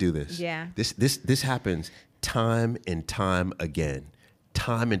 let me do this. Yeah. This happens time and time again.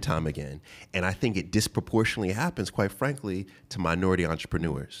 And I think it disproportionately happens, quite frankly, to minority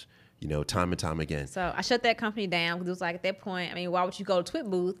entrepreneurs. Time and time again. so I shut that company down because it was like at that point, I mean, why would you go to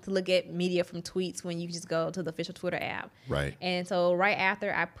TwitBooth to look at media from tweets when you could just go to the official Twitter app? Right. And so right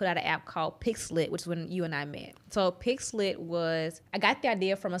after I put out an app called Pixlit, which is when you and I met. So Pixlit I got the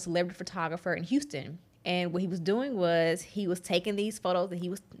idea from a celebrity photographer in Houston. And what he was doing was he was taking these photos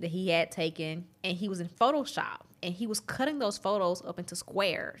that he had taken, and he was in Photoshop, and he was cutting those photos up into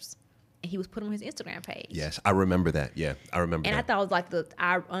squares, and he was putting them on his Instagram page. Yes, I remember that. Yeah, I remember And that. I thought it was like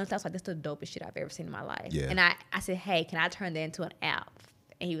honestly, I was like, this is the dopest shit I've ever seen in my life. Yeah. And I said, hey, can I turn that into an app?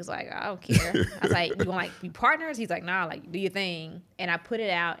 And he was like, I don't care. I was like, you want like be partners? He's like, nah, like do your thing. And I put it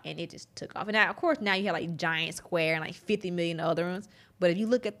out, and it just took off. And now, of course, now you have like Giant Square and like 50 million other ones. But if you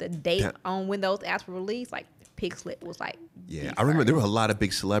look at the date on when those apps were released, like Pixlit was like, Yeah, I remember there were a lot of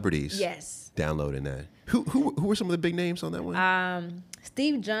big celebrities. Yes. Downloading that. Who were some of the big names on that one?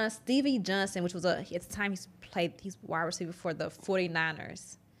 Stevie Johnson, which was at the time he's wide receiver for the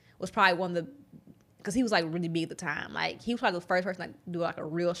 49ers, was probably one of the, because he was like really big at the time. Like he was probably the first person to do like a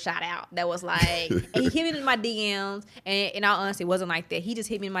real shout out that was like, and he hit me in my DMs, and in all honesty, it wasn't like that. He just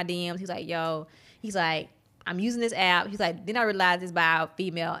hit me in my DMs. He's like, yo, he's like, I'm using this app. He's like, then I realized it's by a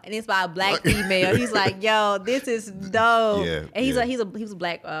female and it's by a black female. He's like, yo, this is dope. Yeah, and he's yeah. like, he was a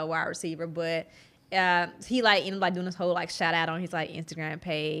black wide receiver, but he like ended up like doing this whole like shout out on his like Instagram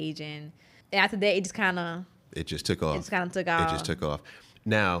page, and after that it just kind of took off. It just kind of took off. It just took off.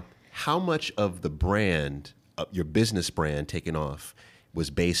 Now, how much of the brand, your business brand taking off, was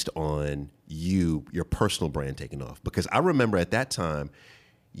based on your personal brand taking off? Because I remember at that time,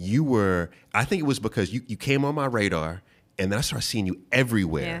 I think it was because you came on my radar, and then I started seeing you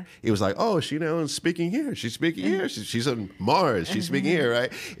everywhere. Yeah. It was like, oh, she's speaking here. She's speaking here. She's on Mars. She's speaking here,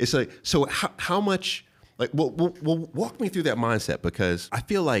 right? It's like, so how much, like, well, walk me through that mindset, because I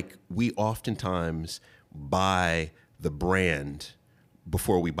feel like we oftentimes buy the brand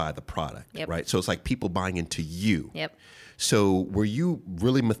before we buy the product, Yep. right? So it's like people buying into you. Yep. So were you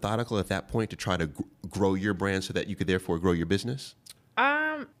really methodical at that point to try to grow your brand so that you could therefore grow your business?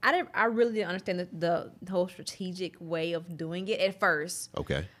 I really didn't understand the whole strategic way of doing it at first.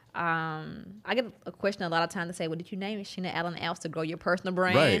 Okay. I get a question a lot of times to say, well, did you name it Sheena Allen Apps to grow your personal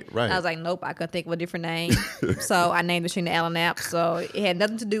brand? Right. I was like, nope, I couldn't think of a different name. So I named it Sheena Allen Apps. So it had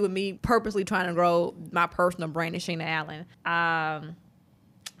nothing to do with me purposely trying to grow my personal brand as Sheena Allen.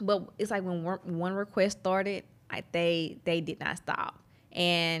 But it's like when one request started, they did not stop.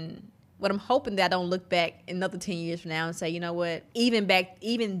 And what I'm hoping that I don't look back another 10 years from now and say, you know what, even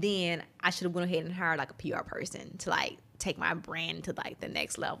then, I should have went ahead and hired like a PR person to like take my brand to like the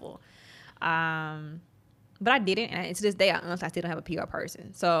next level. But I didn't, and to this day, I honestly still don't have a PR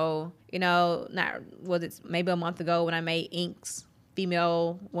person. So, was it maybe a month ago when I made Inc.'s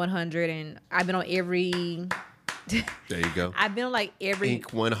Female 100, and I've been on every... There you go. I've been on like every...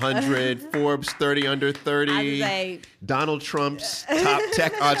 Inc. 100, Forbes 30 under 30, I was like, Donald Trump's top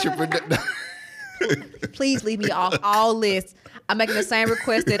tech entrepreneur. please leave me off all lists. I'm making the same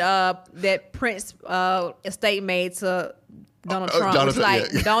request that Prince estate made to Donald Trump. Donald It's Trump,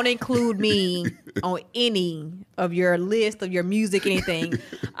 like, yeah. don't include me on any of your list of your music, anything.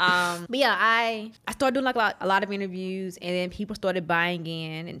 But yeah, I started doing like a lot of interviews, and then people started buying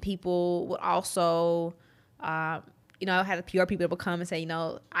in, and people would also, I had the PR people that would come and say,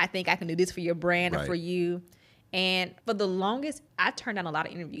 I think I can do this for your brand Right. or for you. And for the longest, I turned down a lot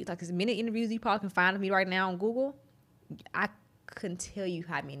of interviews. Like as many interviews you probably can find of me right now on Google, I couldn't tell you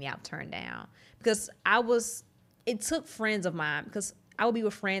how many I've turned down, because it took friends of mine, because I would be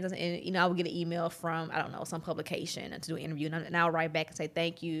with friends and I would get an email from, I don't know, some publication to do an interview, and I would write back and say,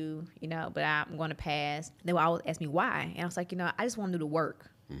 thank you, but I'm going to pass. They would always ask me why. And I was like, I just want to do the work.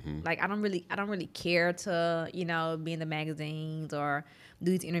 Mm-hmm. Like I don't really care to, be in the magazines or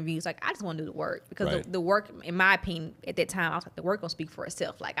do these interviews. Like I just want to do the work, because Right. the work, in my opinion, at that time, I was like, the work gonna speak for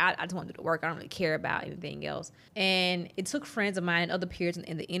itself. Like I just want to do the work. I don't really care about anything else. And it took friends of mine and other peers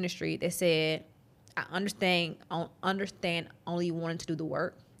in the industry that said, I understand only wanting to do the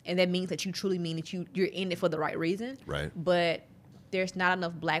work, and that means that you truly mean that you're in it for the right reason. Right. But there's not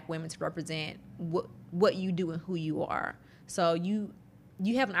enough black women to represent what you do and who you are. So you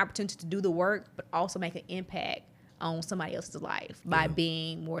have an opportunity to do the work, but also make an impact on somebody else's life by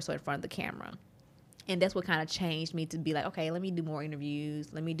being more so in front of the camera. And that's what kind of changed me to be like, okay, let me do more interviews.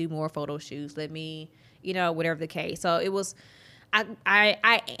 Let me do more photo shoots. Let me, whatever the case. So it was, I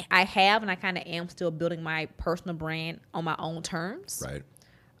have and I kind of am still building my personal brand on my own terms. Right.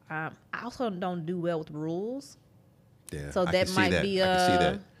 I also don't do well with rules. Yeah. So I that can see might that. be I can see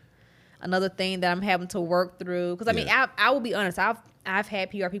that. another thing that I'm having to work through. Because I mean, Yeah. I will be honest. I've had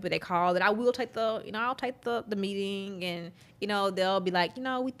PR people that call that I will take I'll take the meeting, and they'll be like,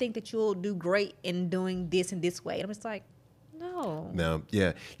 we think that you'll do great in doing this and this way. And I'm just like, no. No,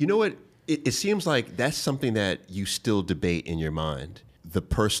 yeah. You know what? It seems like that's something that you still debate in your mind. The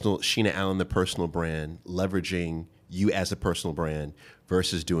personal, Sheena Allen, the personal brand, leveraging you as a personal brand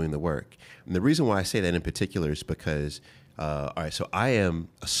versus doing the work. And the reason why I say that in particular is because, all right, so I am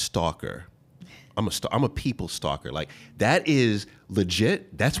a stalker. I'm a people stalker. Like, that is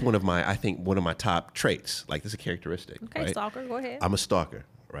legit. That's one of my top traits. Like, this is a characteristic. Okay, right? stalker, go ahead. I'm a stalker,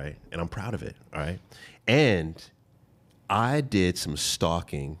 right? And I'm proud of it, all right? And I did some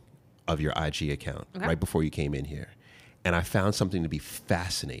stalking of your IG account right before you came in here. And I found something to be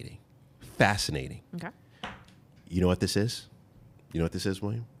fascinating. Fascinating. Okay. You know what this is? You know what this is,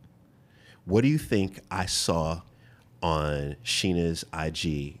 William? What do you think I saw on Sheena's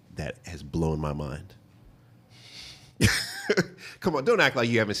IG that has blown my mind? Come on, don't act like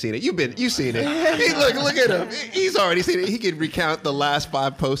you haven't seen it. You've seen it. Hey, look at him. He's already seen it. He can recount the last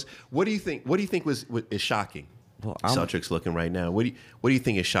 5 posts. What do you think is shocking? Well, Celtric's looking right now. What do you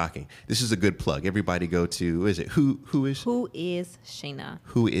think is shocking? This is a good plug. Everybody go to, who is Sheena?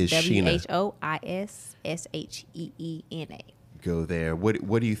 Who is Sheena? WHOISSHEENA. Go there.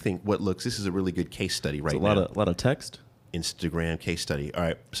 What do you think? This is a really good case study right a now. lot of text. Instagram case study. All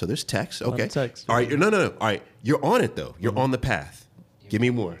right. So there's text. Okay. of text, All right. No. All right. You're on it though. You're on the path. Give me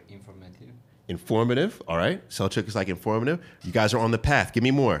more. Informative. All right. Celtric is like informative. You guys are on the path. Give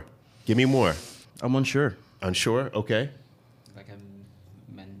me more. I'm unsure. Unsure. Okay. Like a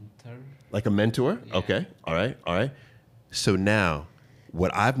mentor. Like a mentor. Yeah. Okay. All right. So now,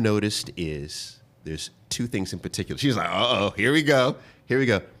 what I've noticed is there's 2 things in particular. She's like, here we go.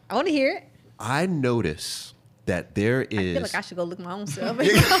 I want to hear it. I notice that there is. I feel like I should go look my own self.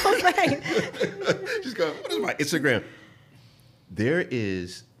 Just go, what is my Instagram? There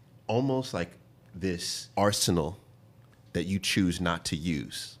is almost like this arsenal that you choose not to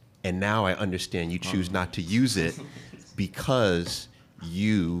use. And now I understand you choose not to use it because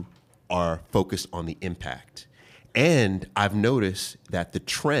you are focused on the impact. And I've noticed that the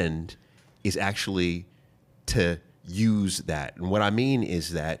trend is actually to use that. And what I mean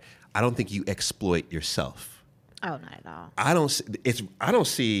is that I don't think you exploit yourself. Oh, not at all. I don't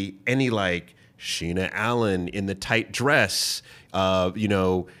see any like Sheena Allen in the tight dress, but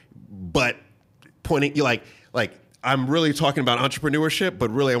pointing you like I'm really talking about entrepreneurship,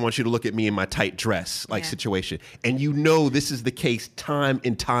 but really I want you to look at me in my tight dress situation. And this is the case time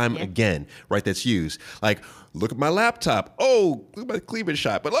and time again, right? That's used. Like, look at my laptop. Oh, look at my cleavage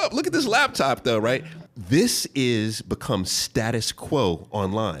shot. But look at this laptop though, right? This is become status quo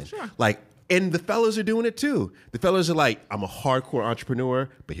online. Sure. Like, and the fellas are doing it too. The fellas are like, I'm a hardcore entrepreneur,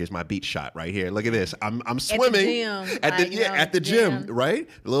 but here's my beat shot right here. Look at this. I'm swimming at the gym, right?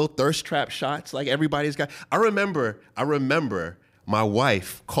 The little thirst trap shots like everybody's got. I remember my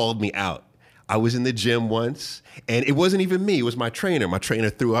wife called me out. I was in the gym once, and it wasn't even me. It was my trainer. My trainer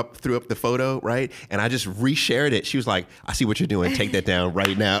threw up the photo, right? And I just reshared it. She was like, I see what you're doing. Take that down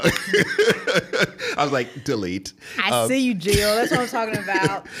right now. I was like, delete. I see you, Jill. That's what I'm talking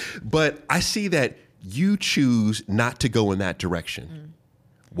about. But I see that you choose not to go in that direction.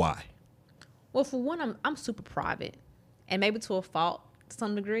 Why? Well, for one, I'm super private, and maybe to a fault to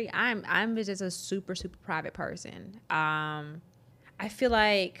some degree. I'm just a super private person. I feel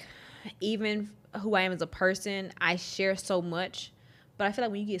like even who I am as a person, I share so much, but I feel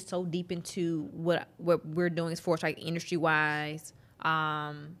like when you get so deep into what we're doing as far as like industry wise,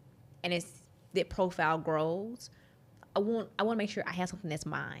 and it's that profile grows, I want to make sure I have something that's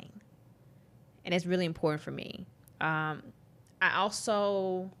mine, and it's really important for me. I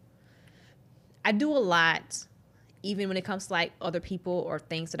do a lot, even when it comes to like other people or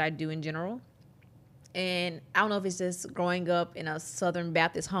things that I do in general. And I don't know if it's just growing up in a Southern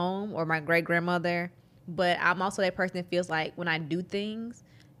Baptist home or my great grandmother, but I'm also that person that feels like when I do things,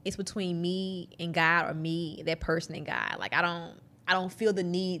 it's between me and God or me, that person and God. Like I don't feel the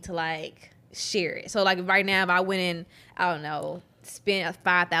need to like share it. So like right now, if I went in, I don't know, spent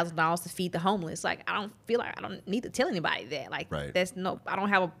 $5,000 to feed the homeless, like I don't feel like I don't need to tell anybody that. Like right. I don't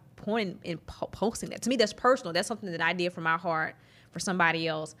have a point in posting that. To me, that's personal. That's something that I did from my heart for somebody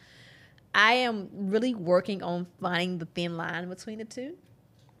else. I am really working on finding the thin line between the two.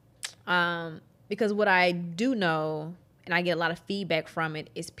 Because what I do know, and I get a lot of feedback from it,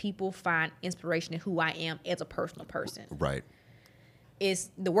 is people find inspiration in who I am as a personal person. Right.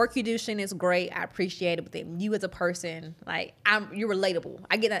 It's the work you do, Shin, is great. I appreciate it. But then you as a person, like you're relatable.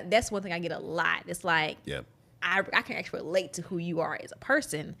 I get that. That's one thing I get a lot. It's like, Yeah. I can actually relate to who you are as a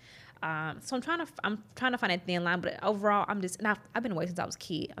person. So I'm trying to find that thin line. But overall, I've been away since I was a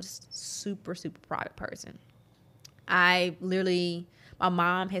kid. I was just super, super private person. My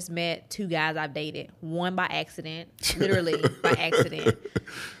mom has met 2 guys I've dated. One by accident, literally by accident.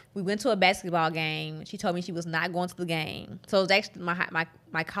 We went to a basketball game. She told me she was not going to the game. So it was actually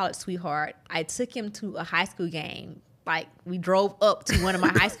my college sweetheart. I took him to a high school game. Like, we drove up to one of my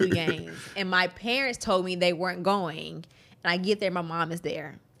high school games. And my parents told me they weren't going. And I get there, my mom is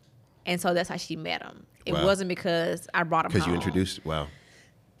there. And so that's how she met him. It Wow. wasn't because I brought him home. Because you introduced, wow.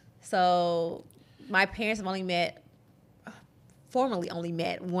 So my parents have formally only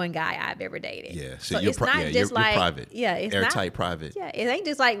met one guy I've ever dated. Yeah. So, So you're, it's not you're just like, private. yeah, it's airtight not private. Yeah, it ain't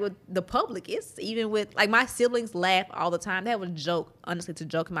just like with the public. It's even with, like, my siblings laugh all the time. They have a joke, honestly, to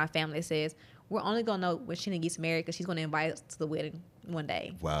joke in my family. It says, we're only gonna know when Sheena gets married because she's gonna invite us to the wedding one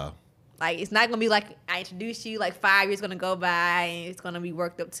day. Wow. Like, it's not gonna be like I introduce you, like 5 years gonna go by and it's gonna be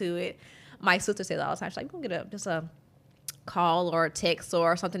worked up to it. My sister says all the time, she's like, we're gonna get just a call or a text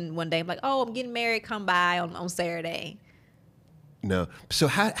or something one day. I'm like, oh, I'm getting married, come by on Saturday. No. So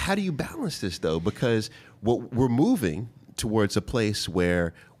how do you balance this though? Because we're moving towards a place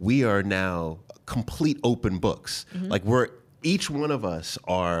where we are now complete open books. Mm-hmm. Like each one of us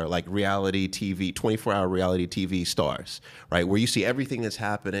are like reality TV, 24-hour reality TV stars, right? Where you see everything that's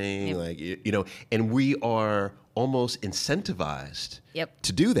happening, Yep. like, you know, and we are almost incentivized Yep.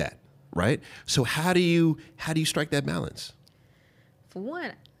 to do that, right? So how do you strike that balance? For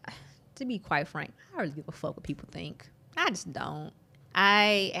one, to be quite frank, I don't really give a fuck what people think. I just don't.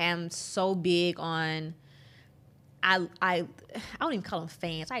 I am so big on, I don't even call them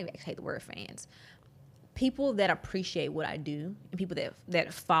fans. I actually hate the word fans. People that appreciate what I do and people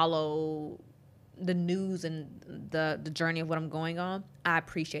that follow the news and the journey of what I'm going on, I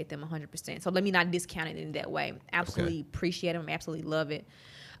appreciate them 100%. So let me not discount it in that way. Absolutely appreciate them. Absolutely love it.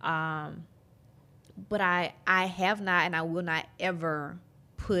 But I have not and I will not ever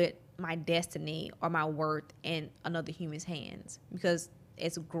put my destiny or my worth in another human's hands, because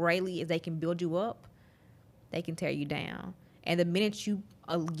as greatly as they can build you up, they can tear you down. And the minute you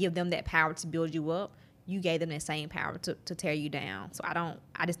give them that power to build you up, you gave them that same power to tear you down. So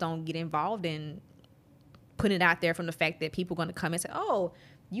I just don't get involved in putting it out there from the fact that people are going to come and say, oh,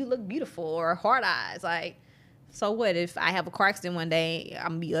 you look beautiful, or hard eyes. Like, so what if I have a car accident one day?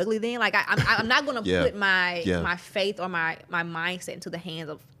 I'm gonna be ugly then? Like, I'm not gonna Yeah. put my Yeah. my faith or my mindset into the hands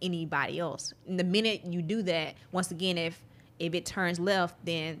of anybody else. And the minute you do that, once again, if it turns left,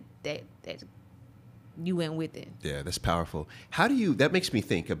 then that you went with it. Yeah, that's powerful. That makes me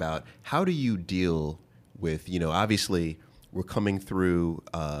think about, how do you deal with, you know, obviously we're coming through,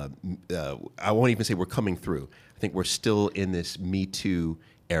 I won't even say we're coming through. I think we're still in this Me Too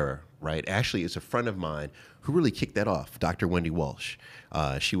era, right? Actually, it's a friend of mine who really kicked that off, Dr. Wendy Walsh.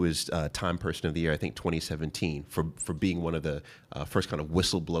 She was Time Person of the Year, I think 2017, for being one of the first kind of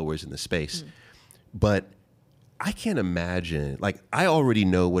whistleblowers in the space. But I can't imagine, like, I already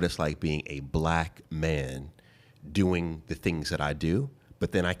know what it's like being a black man doing the things that I do,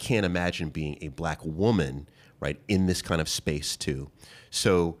 but then I can't imagine being a black woman, right, in this kind of space too.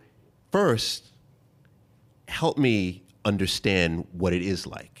 So first, help me understand what it is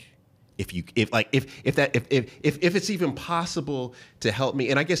like. If it's even possible to help me.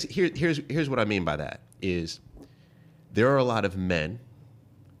 And I guess here's what I mean by that is, there are a lot of men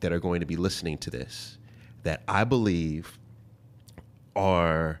that are going to be listening to this that I believe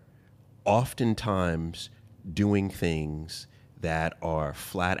are oftentimes doing things that are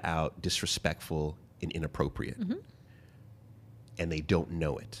flat out disrespectful and inappropriate. Mm-hmm. And they don't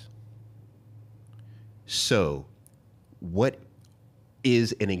know it. So, what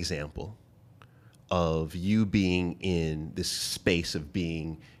is an example of you being in this space of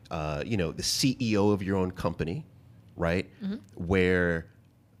being, the CEO of your own company, right? Mm-hmm. Where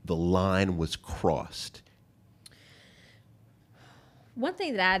the line was crossed? One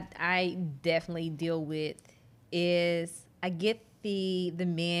thing that I definitely deal with is I get the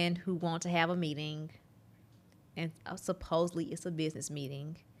men who want to have a meeting, and supposedly it's a business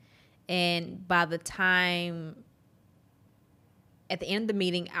meeting, and by the time at the end of the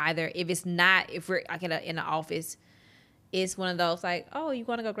meeting, either if we're like in the office, it's one of those like, oh, you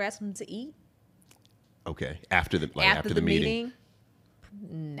want to go grab something to eat? Okay, after the meeting.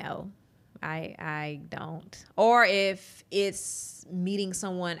 No, I don't. Or if it's meeting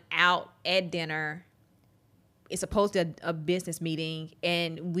someone out at dinner, it's supposed to be a business meeting,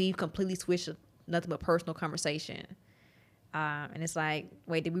 and we completely switched to nothing but personal conversation. And it's like,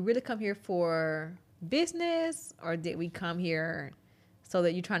 wait, did we really come here for business, or did we come here so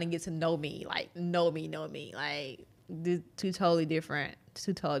that you're trying to get to know me? Like, know me. Like, two totally different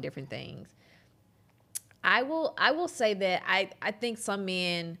things. I will say that I think some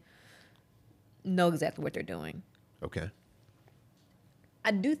men know exactly what they're doing. Okay.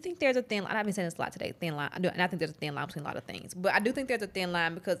 I do think there's a thin line. I've been saying this a lot today. Thin line. And I think there's a thin line between a lot of things. But I do think there's a thin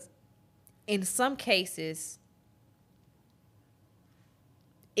line because in some cases,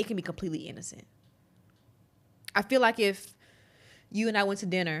 it can be completely innocent. I feel like if you and I went to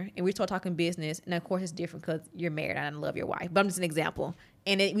dinner and we start talking business, and of course it's different because you're married and I love your wife, but I'm just an example.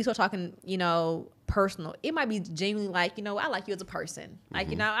 And we start talking, personal. It might be genuinely like, I like you as a person. Like,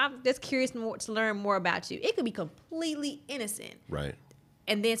 I'm just curious to learn more about you. It could be completely innocent. Right.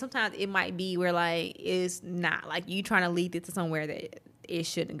 And then sometimes it might be where, like, it's not. Like, you trying to lead it to somewhere that it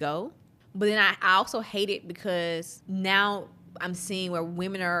shouldn't go. But then I also hate it because now I'm seeing where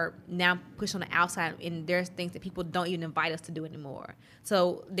women are now pushed on the outside, and there's things that people don't even invite us to do anymore.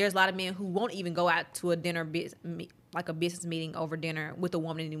 So there's a lot of men who won't even go out to a dinner, like a business meeting over dinner with a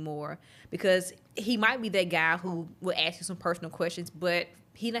woman anymore, because he might be that guy who will ask you some personal questions, but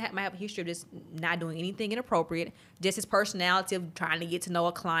he might have a history of just not doing anything inappropriate, just his personality of trying to get to know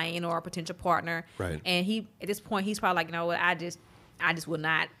a client or a potential partner. Right. And he, at this point, he's probably like, you know what, I just will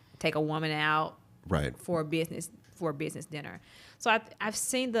not take a woman out Right. for a business dinner. So I've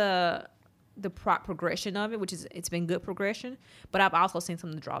seen the progression of it, which is, it's been good progression, but I've also seen some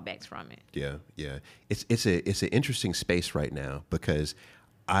of the drawbacks from it. Yeah. It's an interesting space right now because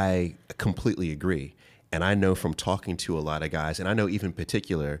I completely agree. And I know from talking to a lot of guys, and I know even in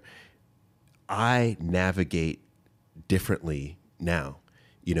particular, I navigate differently now.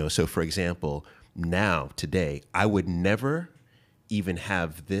 So for example, now, today, I would never even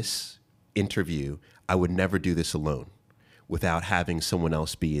have this interview. I would never do this alone without having someone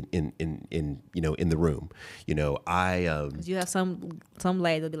else be in the room. Because you have some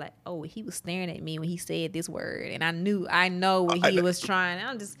ladies will be like, oh, he was staring at me when he said this word, and I know what he was trying.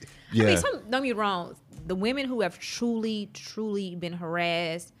 I mean, don't get me wrong. The women who have truly been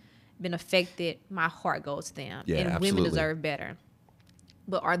harassed, been affected, my heart goes to them. Yeah, and absolutely. women deserve better.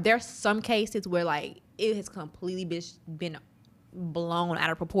 But are there some cases where, like, it has completely been blown out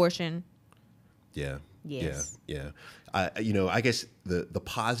of proportion? Yeah. Yes. Yeah. I guess the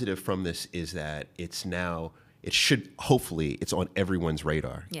positive from this is that it's now, hopefully it's on everyone's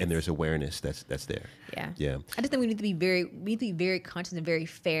radar, Yes. and there's awareness that's there. Yeah. I just think we need to be very conscious and very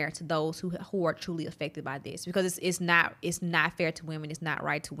fair to those who are truly affected by this, because it's not fair to women. It's not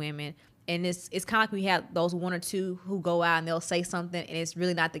right to women. And it's kind of like we have those one or two who go out and they'll say something and it's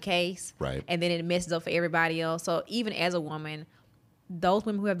really not the case. Right. And then it messes up for everybody else. So even as a woman, those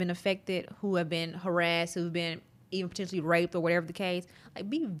women who have been affected, who have been harassed, who've been even potentially raped or whatever the case, like,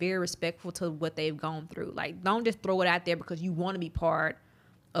 be very respectful to what they've gone through. Like, don't just throw it out there because you want to be part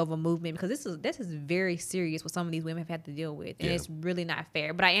of a movement, because this is very serious what some of these women have had to deal with, and it's really not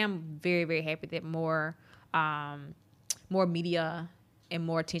fair. But I am very, very happy that more media and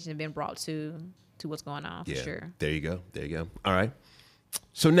more attention have been brought to what's going on, for sure. There you go. All right.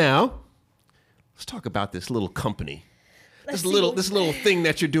 So now let's talk about this little company. This little thing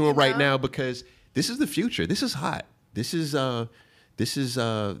that you're doing right now, because this is the future. This is hot. This is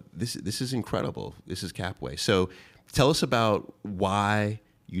incredible. This is Capway. So tell us about why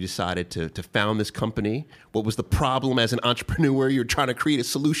you decided to found this company. What was the problem as an entrepreneur you're trying to create a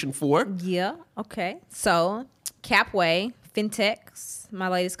solution for? Yeah. Okay. So Capway Fintechs, my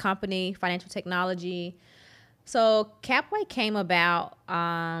latest company, financial technology. So Capway came about,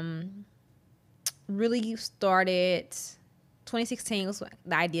 really started 2016 was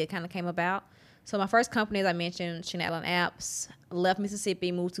the idea kind of came about. So my first company, as I mentioned, Chanel and Apps, left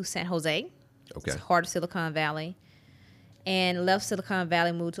Mississippi, moved to San Jose. Okay. It's heart of Silicon Valley. And left Silicon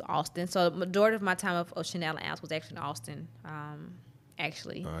Valley, moved to Austin. So the majority of my time of Chanel and Apps was actually in Austin,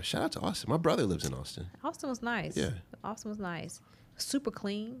 actually. Shout out to Austin. My brother lives in Austin. Austin was nice. Yeah. Austin was nice. Super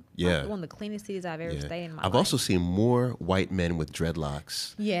clean. Yeah. One of the cleanest cities I've ever stayed in my life. I've also seen more white men with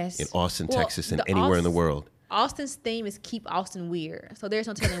dreadlocks in Austin, Texas than anywhere in the world. Austin's theme is keep Austin weird. So there's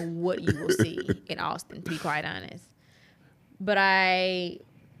no telling what you will see in Austin, to be quite honest. But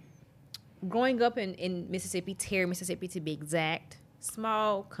growing up in Mississippi, Terry, Mississippi to be exact,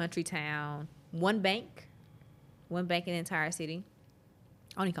 small country town, one bank in the entire city.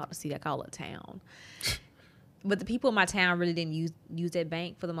 I don't even call it a city, I call it a town. But the people in my town really didn't use that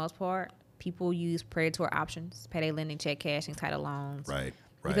bank for the most part. people use predatory options, payday lending, check cashing, title loans. Right.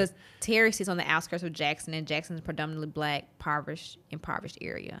 Because Terry sits on the outskirts of Jackson, and Jackson is a predominantly black, impoverished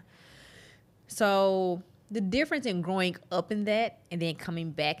area. So the difference in growing up in that and then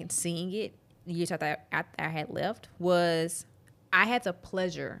coming back and seeing it years after I had left was I had the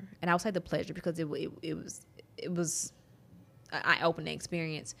pleasure, and I would say the pleasure because it was an eye-opening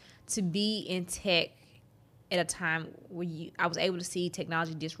experience to be in tech at a time where I was able to see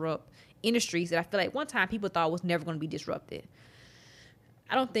technology disrupt industries that I feel like one time people thought was never going to be disrupted.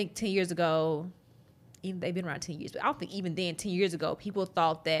 I don't think 10 years ago, even they've been around 10 years, but I don't think even then, 10 years ago, people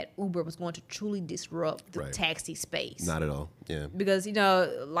thought that Uber was going to truly disrupt the taxi space. Not at all. Yeah. Because, if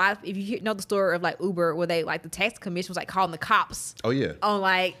you know the story of like Uber, where they like the tax commission was like calling the cops. Oh, yeah. On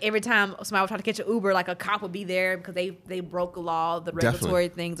like every time somebody was trying to catch an Uber, like a cop would be there because they broke the law, the regulatory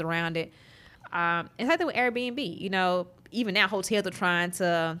things around it. And same thing with Airbnb. Even now hotels are trying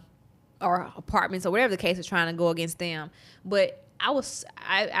to, or apartments or whatever the case is, trying to go against them. But I was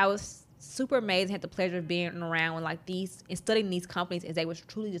super amazed and had the pleasure of being around when like these and studying these companies as they was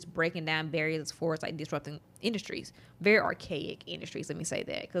truly just breaking down barriers as far as like disrupting industries, very archaic industries. Let me say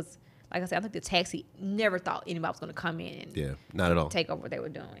that because, like I said, I think the taxi never thought anybody was going to come in and not at all take over what they were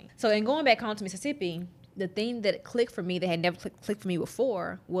doing. So in going back home to Mississippi, the thing that clicked for me that had never clicked for me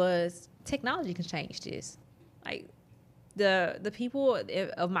before was technology can change this. Like the people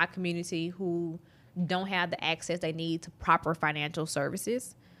of my community who don't have the access they need to proper financial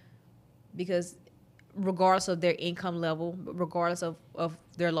services, because regardless of their income level, regardless of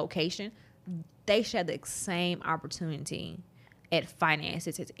their location, they should have the same opportunity at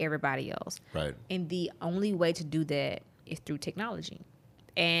finances as everybody else. Right. And the only way to do that is through technology.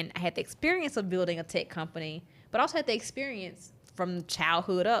 And I had the experience of building a tech company, but also had the experience from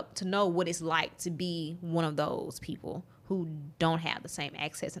childhood up to know what it's like to be one of those people who don't have the same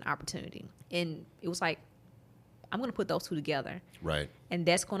access and opportunity. And it was like, I'm going to put those two together. Right. And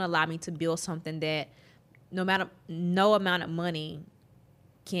that's going to allow me to build something that no amount of money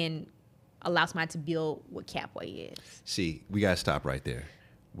can allow somebody to build what Capway is. See, we got to stop right there.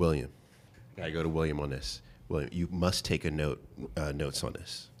 William. Got to go to William on this. William, you must take a notes on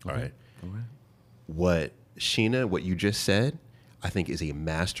this. All right. Okay. What you just said, I think is a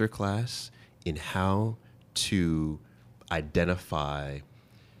masterclass in how to identify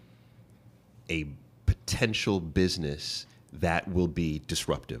a potential business that will be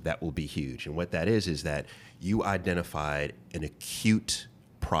disruptive, that will be huge. And what that is that you identified an acute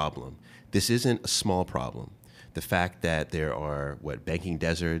problem. This isn't a small problem. The fact that there are banking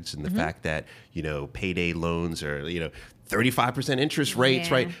deserts, and the fact that, payday loans are, 35% interest rates,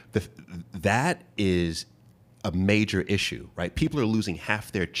 right? That is a major issue, right? People are losing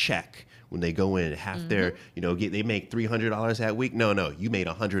half their check when they go in, half their, they make $300 that week. No, you made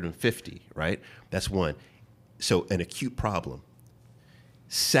 $150, right? That's one. So an acute problem.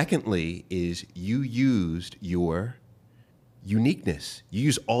 Secondly is you used your uniqueness. You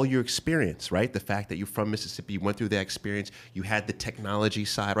use all your experience, right? The fact that you're from Mississippi, you went through that experience, you had the technology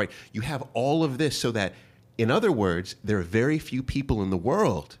side, right? You have all of this so that, in other words, there are very few people in the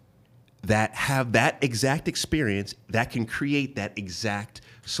world that have that exact experience that can create that exact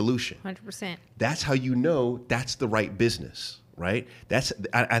solution. 100%. That's how you know that's the right business, right?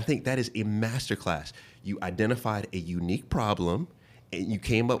 I think that is a masterclass. You identified a unique problem, and you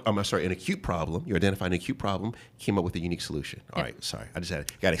came up, an acute problem. You identified an acute problem, came up with a unique solution. All right, sorry. I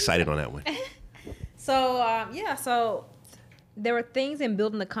just got excited on that one. So there were things in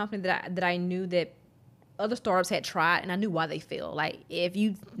building the company that I knew that other startups had tried, and I knew why they failed. Like, if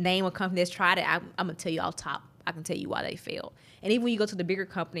you name a company that's tried it, I'm going to tell you off top. I can tell you why they failed. And even when you go to the bigger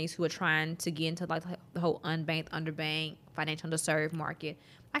companies who are trying to get into like the whole unbanked, underbanked, financial underserved market,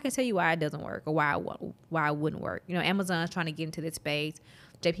 I can tell you why it doesn't work or why it wouldn't work. Amazon's trying to get into this space.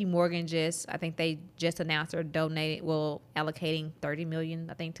 JP Morgan I think they just announced they're allocating $30 million,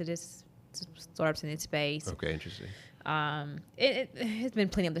 I think, to startups in this space. Okay, interesting. It has been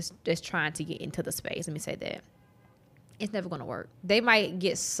plenty of this just trying to get into the space. Let me say that. It's never going to work. They might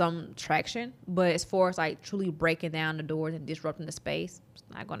get some traction, but as far as like truly breaking down the doors and disrupting the space, it's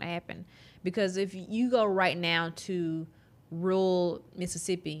not going to happen. Because if you go right now to rural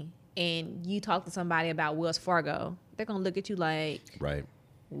Mississippi and you talk to somebody about Wells Fargo, they're going to look at you like, right,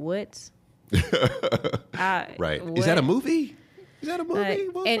 what? Right. What? Is that a movie? Is that a movie?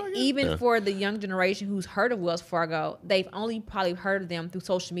 And even for the young generation who's heard of Wells Fargo, they've only probably heard of them through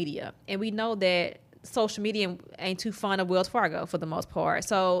social media. And we know that social media ain't too fond of Wells Fargo for the most part.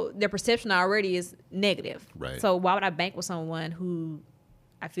 So their perception already is negative. Right. So why would I bank with someone who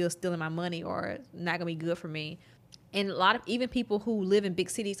I feel is stealing my money or not going to be good for me? And a lot of even people who live in big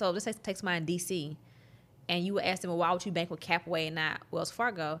cities, so let's say take somebody in DC, and you would ask them, well, why would you bank with Capway and not Wells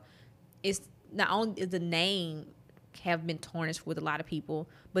Fargo? It's not only is the name have been tarnished with a lot of people,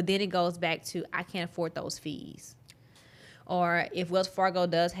 but then it goes back to I can't afford those fees. Or if Wells Fargo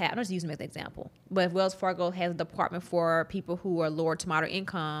does have, I'm just using them as an example, but if Wells Fargo has a department for people who are lower to moderate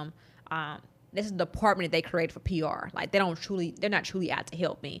income, this is a department that they created for PR. Like they're not truly out to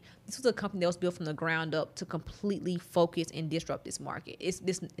help me. This was a company that was built from the ground up to completely focus and disrupt this market. It's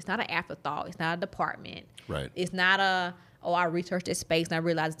not an afterthought. It's not a department. Right. It's not I researched this space and I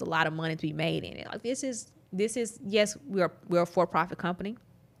realized there's a lot of money to be made in it. Like this is yes, we're a for-profit company.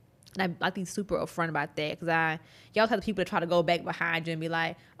 And I like to be super upfront about that because y'all have the people that try to go back behind you and be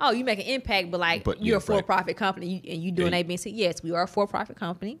like, oh, you make an impact, but you're a for-profit company and you doing A, B, and C. Yes, we are a for-profit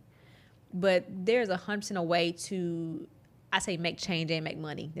company. But there's 100% a way to, I say, make change and make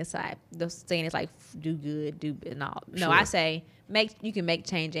money. That's like the saying is like do good, do and all. No, Sure. I say you can make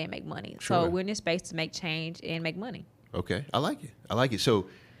change and make money. Sure. So we're in this space to make change and make money. Okay, I like it. So,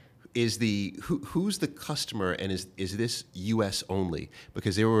 is who's the customer, and is this U.S. only?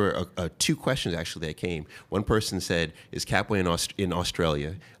 Because there were two questions actually that came. One person said, "Is Capway in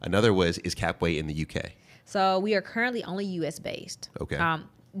Australia?" Another was, "Is Capway in the U.K.?" So we are currently only U.S. based. Okay.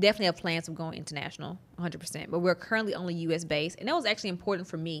 Definitely have plans of going international, 100%. But we're currently only U.S. based, and that was actually important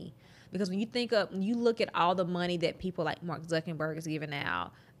for me because when you look at all the money that people like Mark Zuckerberg is giving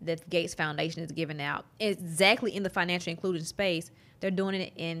out, that the Gates Foundation is giving out, exactly in the financial inclusion space, they're doing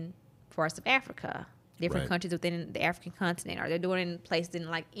it in parts of Africa, different Right. countries within the African continent, or they're doing it in places in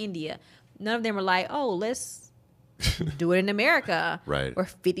like India. None of them are like, oh, let's do it in America, Right. where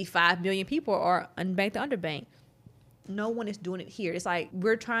 55 million people are unbanked or underbanked. No one is doing it here. It's like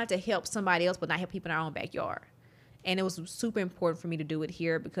we're trying to help somebody else, but not help people in our own backyard. And it was super important for me to do it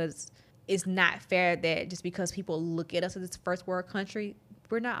here because it's not fair that just because people look at us as this first world country,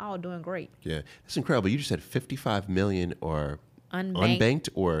 we're not all doing great. Yeah, that's incredible. You just said 55 million or Unbanked. unbanked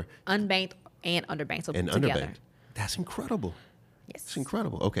or Unbanked and underbanked. So and together. underbanked. That's incredible. Yes. It's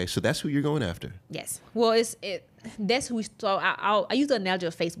incredible. Okay, so that's who you're going after. Yes. Well, that's who we. So I use the analogy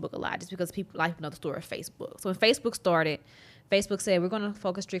of Facebook a lot, just because people like to know the story of Facebook. So when Facebook started, Facebook said we're going to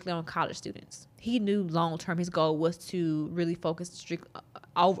focus strictly on college students. He knew long term his goal was to really focus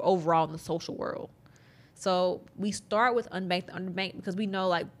overall in the social world. So we start with unbanked, underbanked because we know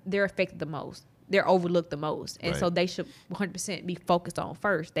like they're affected the most. They're overlooked the most. And so Right. they should 100% be focused on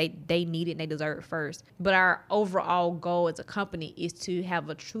first. They need it and they deserve it first. But our overall goal as a company is to have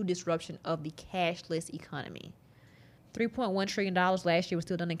a true disruption of the cashless economy. $3.1 trillion last year was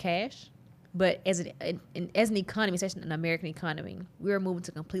still done in cash. But as an economy, especially an American economy, we're moving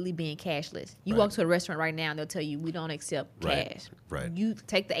to completely being cashless. You Right. walk to a restaurant right now and they'll tell you we don't accept Right. cash. Right. You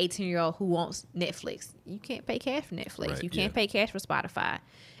take the 18-year-old who wants Netflix. You can't pay cash for Netflix. Right, You can't yeah. pay cash for Spotify.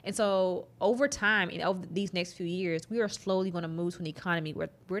 And so over time, and over these next few years, we are slowly going to move to an economy where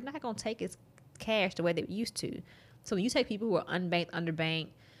we're not going to take as cash the way that we used to. So when you take people who are unbanked, underbanked,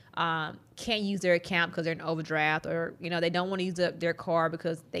 can't use their account because they're in overdraft, or they don't want to use their card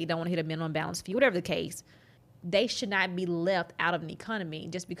because they don't want to hit a minimum balance fee, whatever the case, they should not be left out of an economy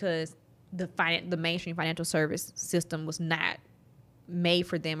just because the mainstream financial service system was not made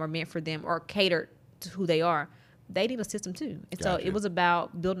for them or meant for them or catered to who they are. They need a system too. And so Gotcha. it was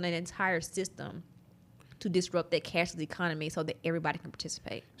about building an entire system to disrupt that cashless economy so that everybody can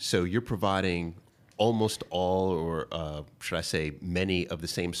participate. So you're providing almost all, or should I say many of the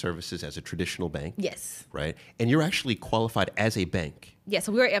same services as a traditional bank, Yes. right? And you're actually qualified as a bank. Yeah,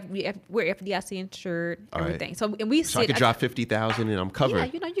 so we're FDIC insured, All right. everything. So and we So I could drop 50,000 and I'm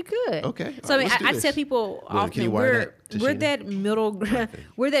covered. Yeah, you're good. Okay, So all right, let's do I this. tell people Well, can you often wire that to we're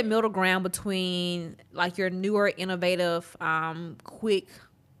Sheena? that middle ground between like your newer, innovative, quick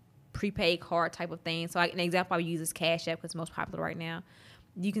prepaid card type of thing. So an example I would use is Cash App because it's most popular right now.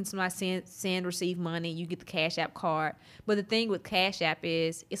 You can send, receive money. You get the Cash App card. But the thing with Cash App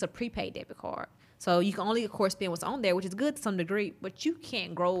is it's a prepaid debit card. So you can only, of course, spend what's on there, which is good to some degree, but you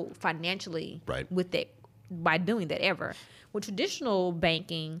can't grow financially Right. with that by doing that ever. With traditional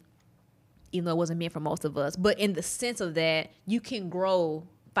banking, even though it wasn't meant for most of us, but in the sense of that, you can grow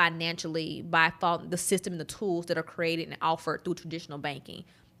financially by following the system and the tools that are created and offered through traditional banking.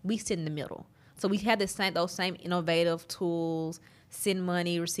 We sit in the middle. So we have those same innovative tools, send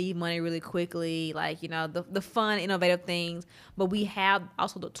money, receive money really quickly, the fun, innovative things. But we have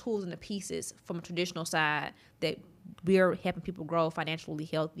also the tools and the pieces from a traditional side that we're helping people grow financially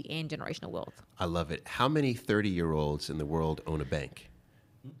healthy and generational wealth. I love it. How many 30-year-olds in the world own a bank?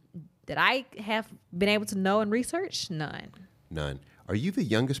 That I have been able to know and research? None. None. Are you the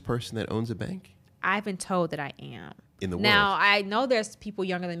youngest person that owns a bank? I've been told that I am. in the Now, world. I know there's people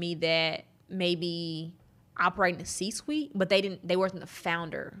younger than me that maybe operate in the C-suite, but they weren't the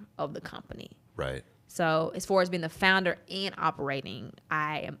founder of the company. Right. So as far as being the founder and operating,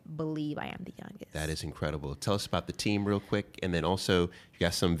 believe I am the youngest. That is incredible. Tell us about the team real quick. And then also, you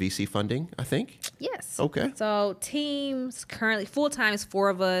got some VC funding, I think? Yes. Okay. So teams currently, full-time is 4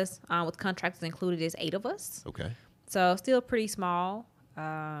 of us. With contractors included is 8 of us. Okay. So still pretty small.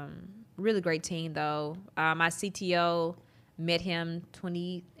 Really great team, though. My CTO met him at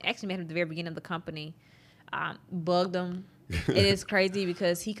the very beginning of the company. Bugged him. It is crazy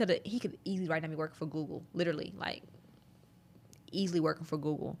because he could easily right now be working for Google, literally, like easily working for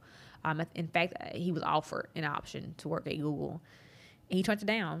Google. In fact, he was offered an option to work at Google, and he turned it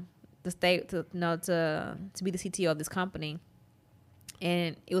down to be the CTO of this company.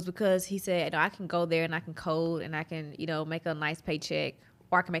 And it was because he said, I can go there and I can code and I can, make a nice paycheck,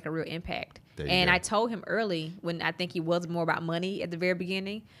 or I can make a real impact. And go. I told him early, when I think he was more about money at the very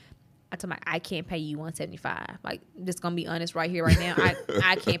beginning, I told him, I can't pay you $175. Like, just gonna be honest right here, right now.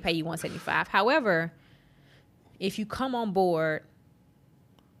 I can't pay you $175. However, if you come on board,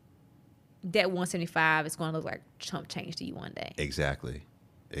 that $175 is gonna look like chump change to you one day. Exactly.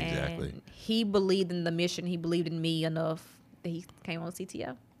 And he believed in the mission. He believed in me enough that he came on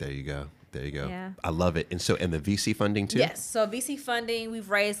CTO. There you go. Yeah. I love it. And the VC funding too? Yes. So VC funding, we've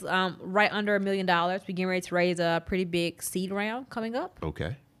raised right under $1 million. We're getting ready to raise a pretty big seed round coming up.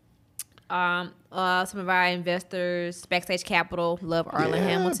 Okay. Some of our investors, Backstage Capital, love Arlen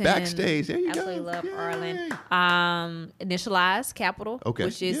Hamilton. Backstage, there you Absolutely go. love Yay. Arlen. Initialized Capital, Okay,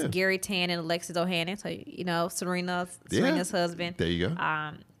 which is yeah. Gary Tan and Alexis O'Hannon. So Serena's husband. There you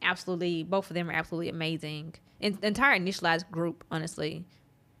go. Absolutely, both of them are absolutely amazing. And the entire Initialized group, honestly,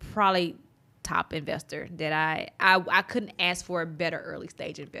 probably top investor that I couldn't ask for a better early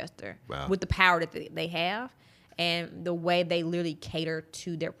stage investor. Wow. With the power that they have. And the way they literally cater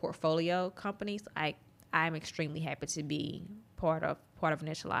to their portfolio companies, I'm extremely happy to be part of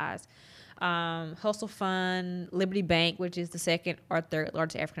Initialized. Hustle Fund, Liberty Bank, which is the second or third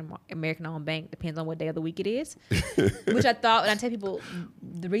largest African American owned bank, depends on what day of the week it is. Which I thought, and I tell people,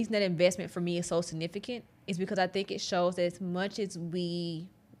 the reason that investment for me is so significant is because I think it shows that as much as we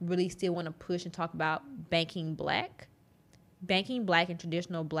really still want to push and talk about banking black and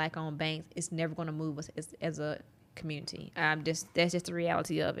traditional black-owned banks is never going to move us as a community. That's just the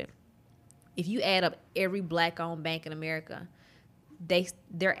reality of it. If you add up every black-owned bank in America,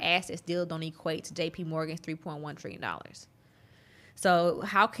 their assets still don't equate to J.P. Morgan's $3.1 trillion. So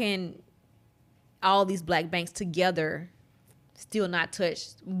how can all these black banks together still not touch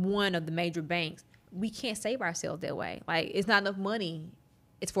one of the major banks? We can't save ourselves that way. Like, it's not enough money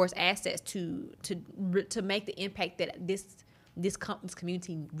as far as assets to make the impact that this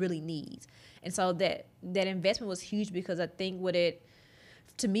community really needs. And so that investment was huge because I think what it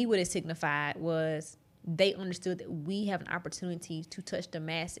signified was they understood that we have an opportunity to touch the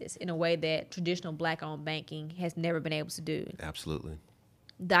masses in a way that traditional black-owned banking has never been able to do. Absolutely.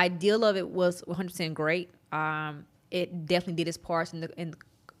 The ideal of it was 100% great. It definitely did its part in the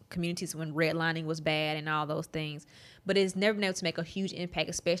communities when redlining was bad and all those things, but it's never been able to make a huge impact,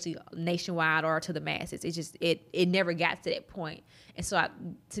 especially nationwide or to the masses. It never got to that point. And so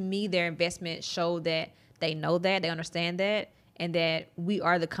to me, their investment showed that they know that, they understand that, and that we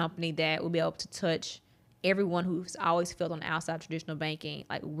are the company that will be able to touch everyone who's always felt on the outside of traditional banking.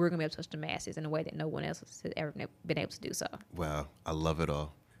 Like, we're going to be able to touch the masses in a way that no one else has ever been able to do so. Wow. I love it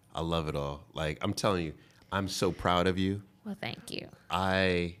all. Like, I'm telling you, I'm so proud of you. Well, thank you.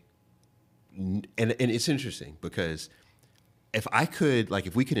 And it's interesting because if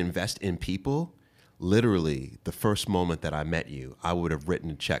we could invest in people, literally the first moment that I met you, I would have written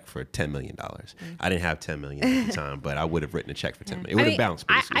a check for $10 million. I didn't have $10 million at the time, but I would have written a check for $10 million. It would have bounced,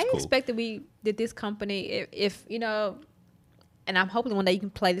 but it's I cool. expect that we did this company if and I'm hoping one day you can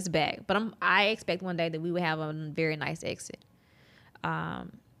play this back, but I expect one day that we would have a very nice exit.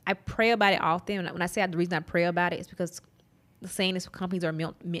 I pray about it often. When I say the reason I pray about it is because the saying is companies are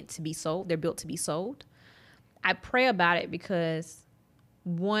meant to be sold. They're built to be sold. I pray about it because,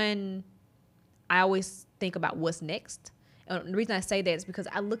 one, I always think about what's next. And the reason I say that is because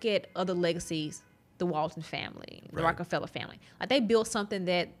I look at other legacies, the Walton family, the Rockefeller family. Like, they built something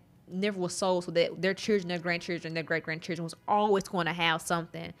that never was sold so that their children, their grandchildren, their great-grandchildren was always going to have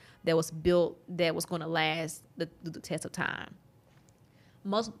something that was built that was going to last the test of time.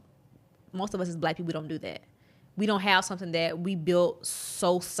 Most of us as black people, we don't do that. We don't have something that we built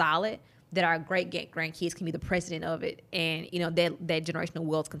so solid that our great-grandkids can be the president of it, and that generational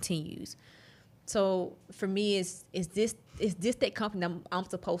wealth continues. So for me, is this that company that I'm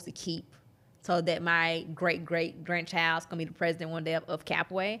supposed to keep so that my great-great-grandchild's going to be the president one day of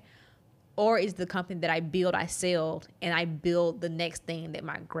Capway? Or is the company that I build, I sell, and I build the next thing that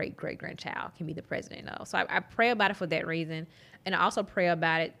my great-great-grandchild can be the president of? So I pray about it for that reason. And I also pray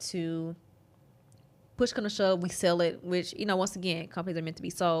about it to push come to shove, we sell it, which, once again, companies are meant to be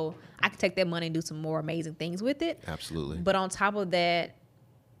sold. I can take that money and do some more amazing things with it. Absolutely. But on top of that,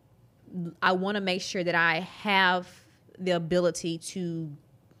 I want to make sure that I have the ability to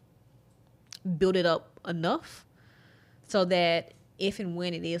build it up enough so that if and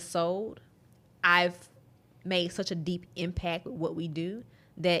when it is sold, I've made such a deep impact with what we do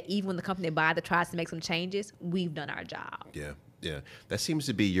that even when the company that buys it tries to make some changes, we've done our job. Yeah. That seems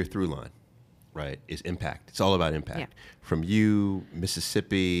to be your through line, right? Is impact. It's all about impact. Yeah. From you,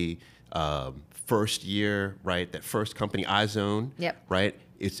 Mississippi, first year, right? That first company, iZone, Yep. right?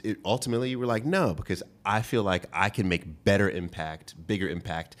 It ultimately you were like, no, because I feel like I can make better impact, bigger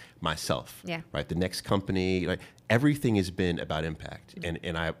impact myself. Yeah. Right. The next company, like everything has been about impact,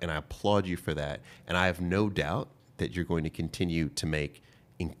 and I applaud you for that. And I have no doubt that you're going to continue to make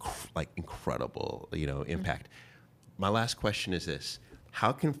incredible, impact. My last question is this: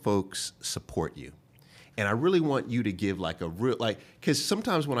 how can folks support you? And I really want you to give because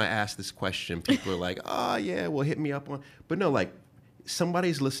sometimes when I ask this question, people are like, oh yeah, well hit me up on, but no,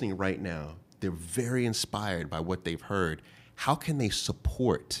 somebody's listening right now. They're very inspired by what they've heard. How can they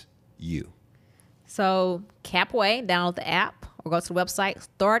support you? So Capway, download the app or go to the website,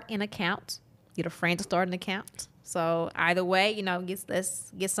 start an account. Get a friend to start an account. So either way,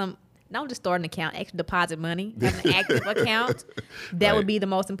 let's get some, not just start an account, actually deposit money, have an active account. That Right. would be the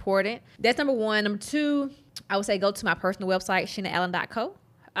most important. That's number one. Number two, I would say go to my personal website, SheenaAllen.co.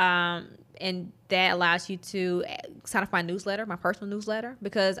 And that allows you to sign up for my newsletter, my personal newsletter,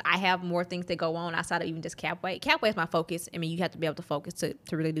 because I have more things that go on outside of even just Capway. Capway is my focus. I mean, you have to be able to focus to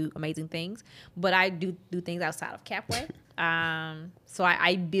really do amazing things. But I do things outside of Capway. So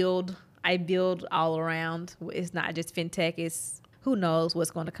I build all around. It's not just fintech. It's who knows what's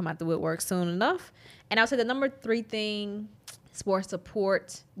going to come out the woodwork soon enough. And I would say the number 3 thing for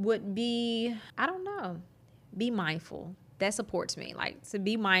support would be, I don't know, be mindful. That supports me. To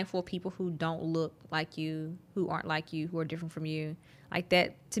be mindful of people who don't look like you, who aren't like you, who are different from you. Like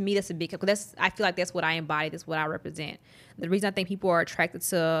that, to me, that's a big, because I feel like that's what I embody, that's what I represent. The reason I think people are attracted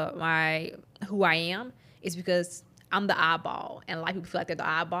to who I am is because I'm the eyeball, and a lot of people feel like they're the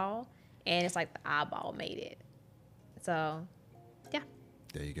eyeball, and it's like the eyeball made it. So, yeah.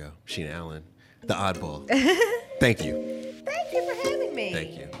 There you go. Sheena Allen, the oddball. Thank you. Thank you for having me.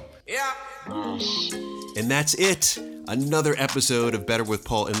 Thank you. Yeah. And that's it. Another episode of Better with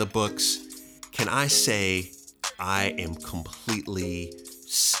Paul in the books. Can I say I am completely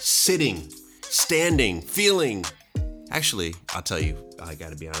sitting, standing, feeling. Actually, I'll tell you, I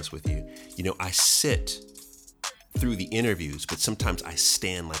got to be honest with you. I sit through the interviews, but sometimes I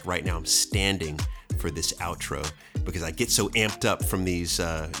stand, like right now I'm standing for this outro because I get so amped up from these,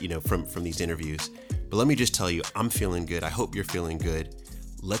 from these interviews. But let me just tell you, I'm feeling good. I hope you're feeling good.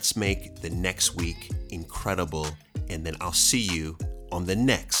 Let's make the next week incredible, and then I'll see you on the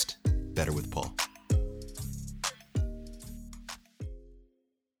next Better with Paul.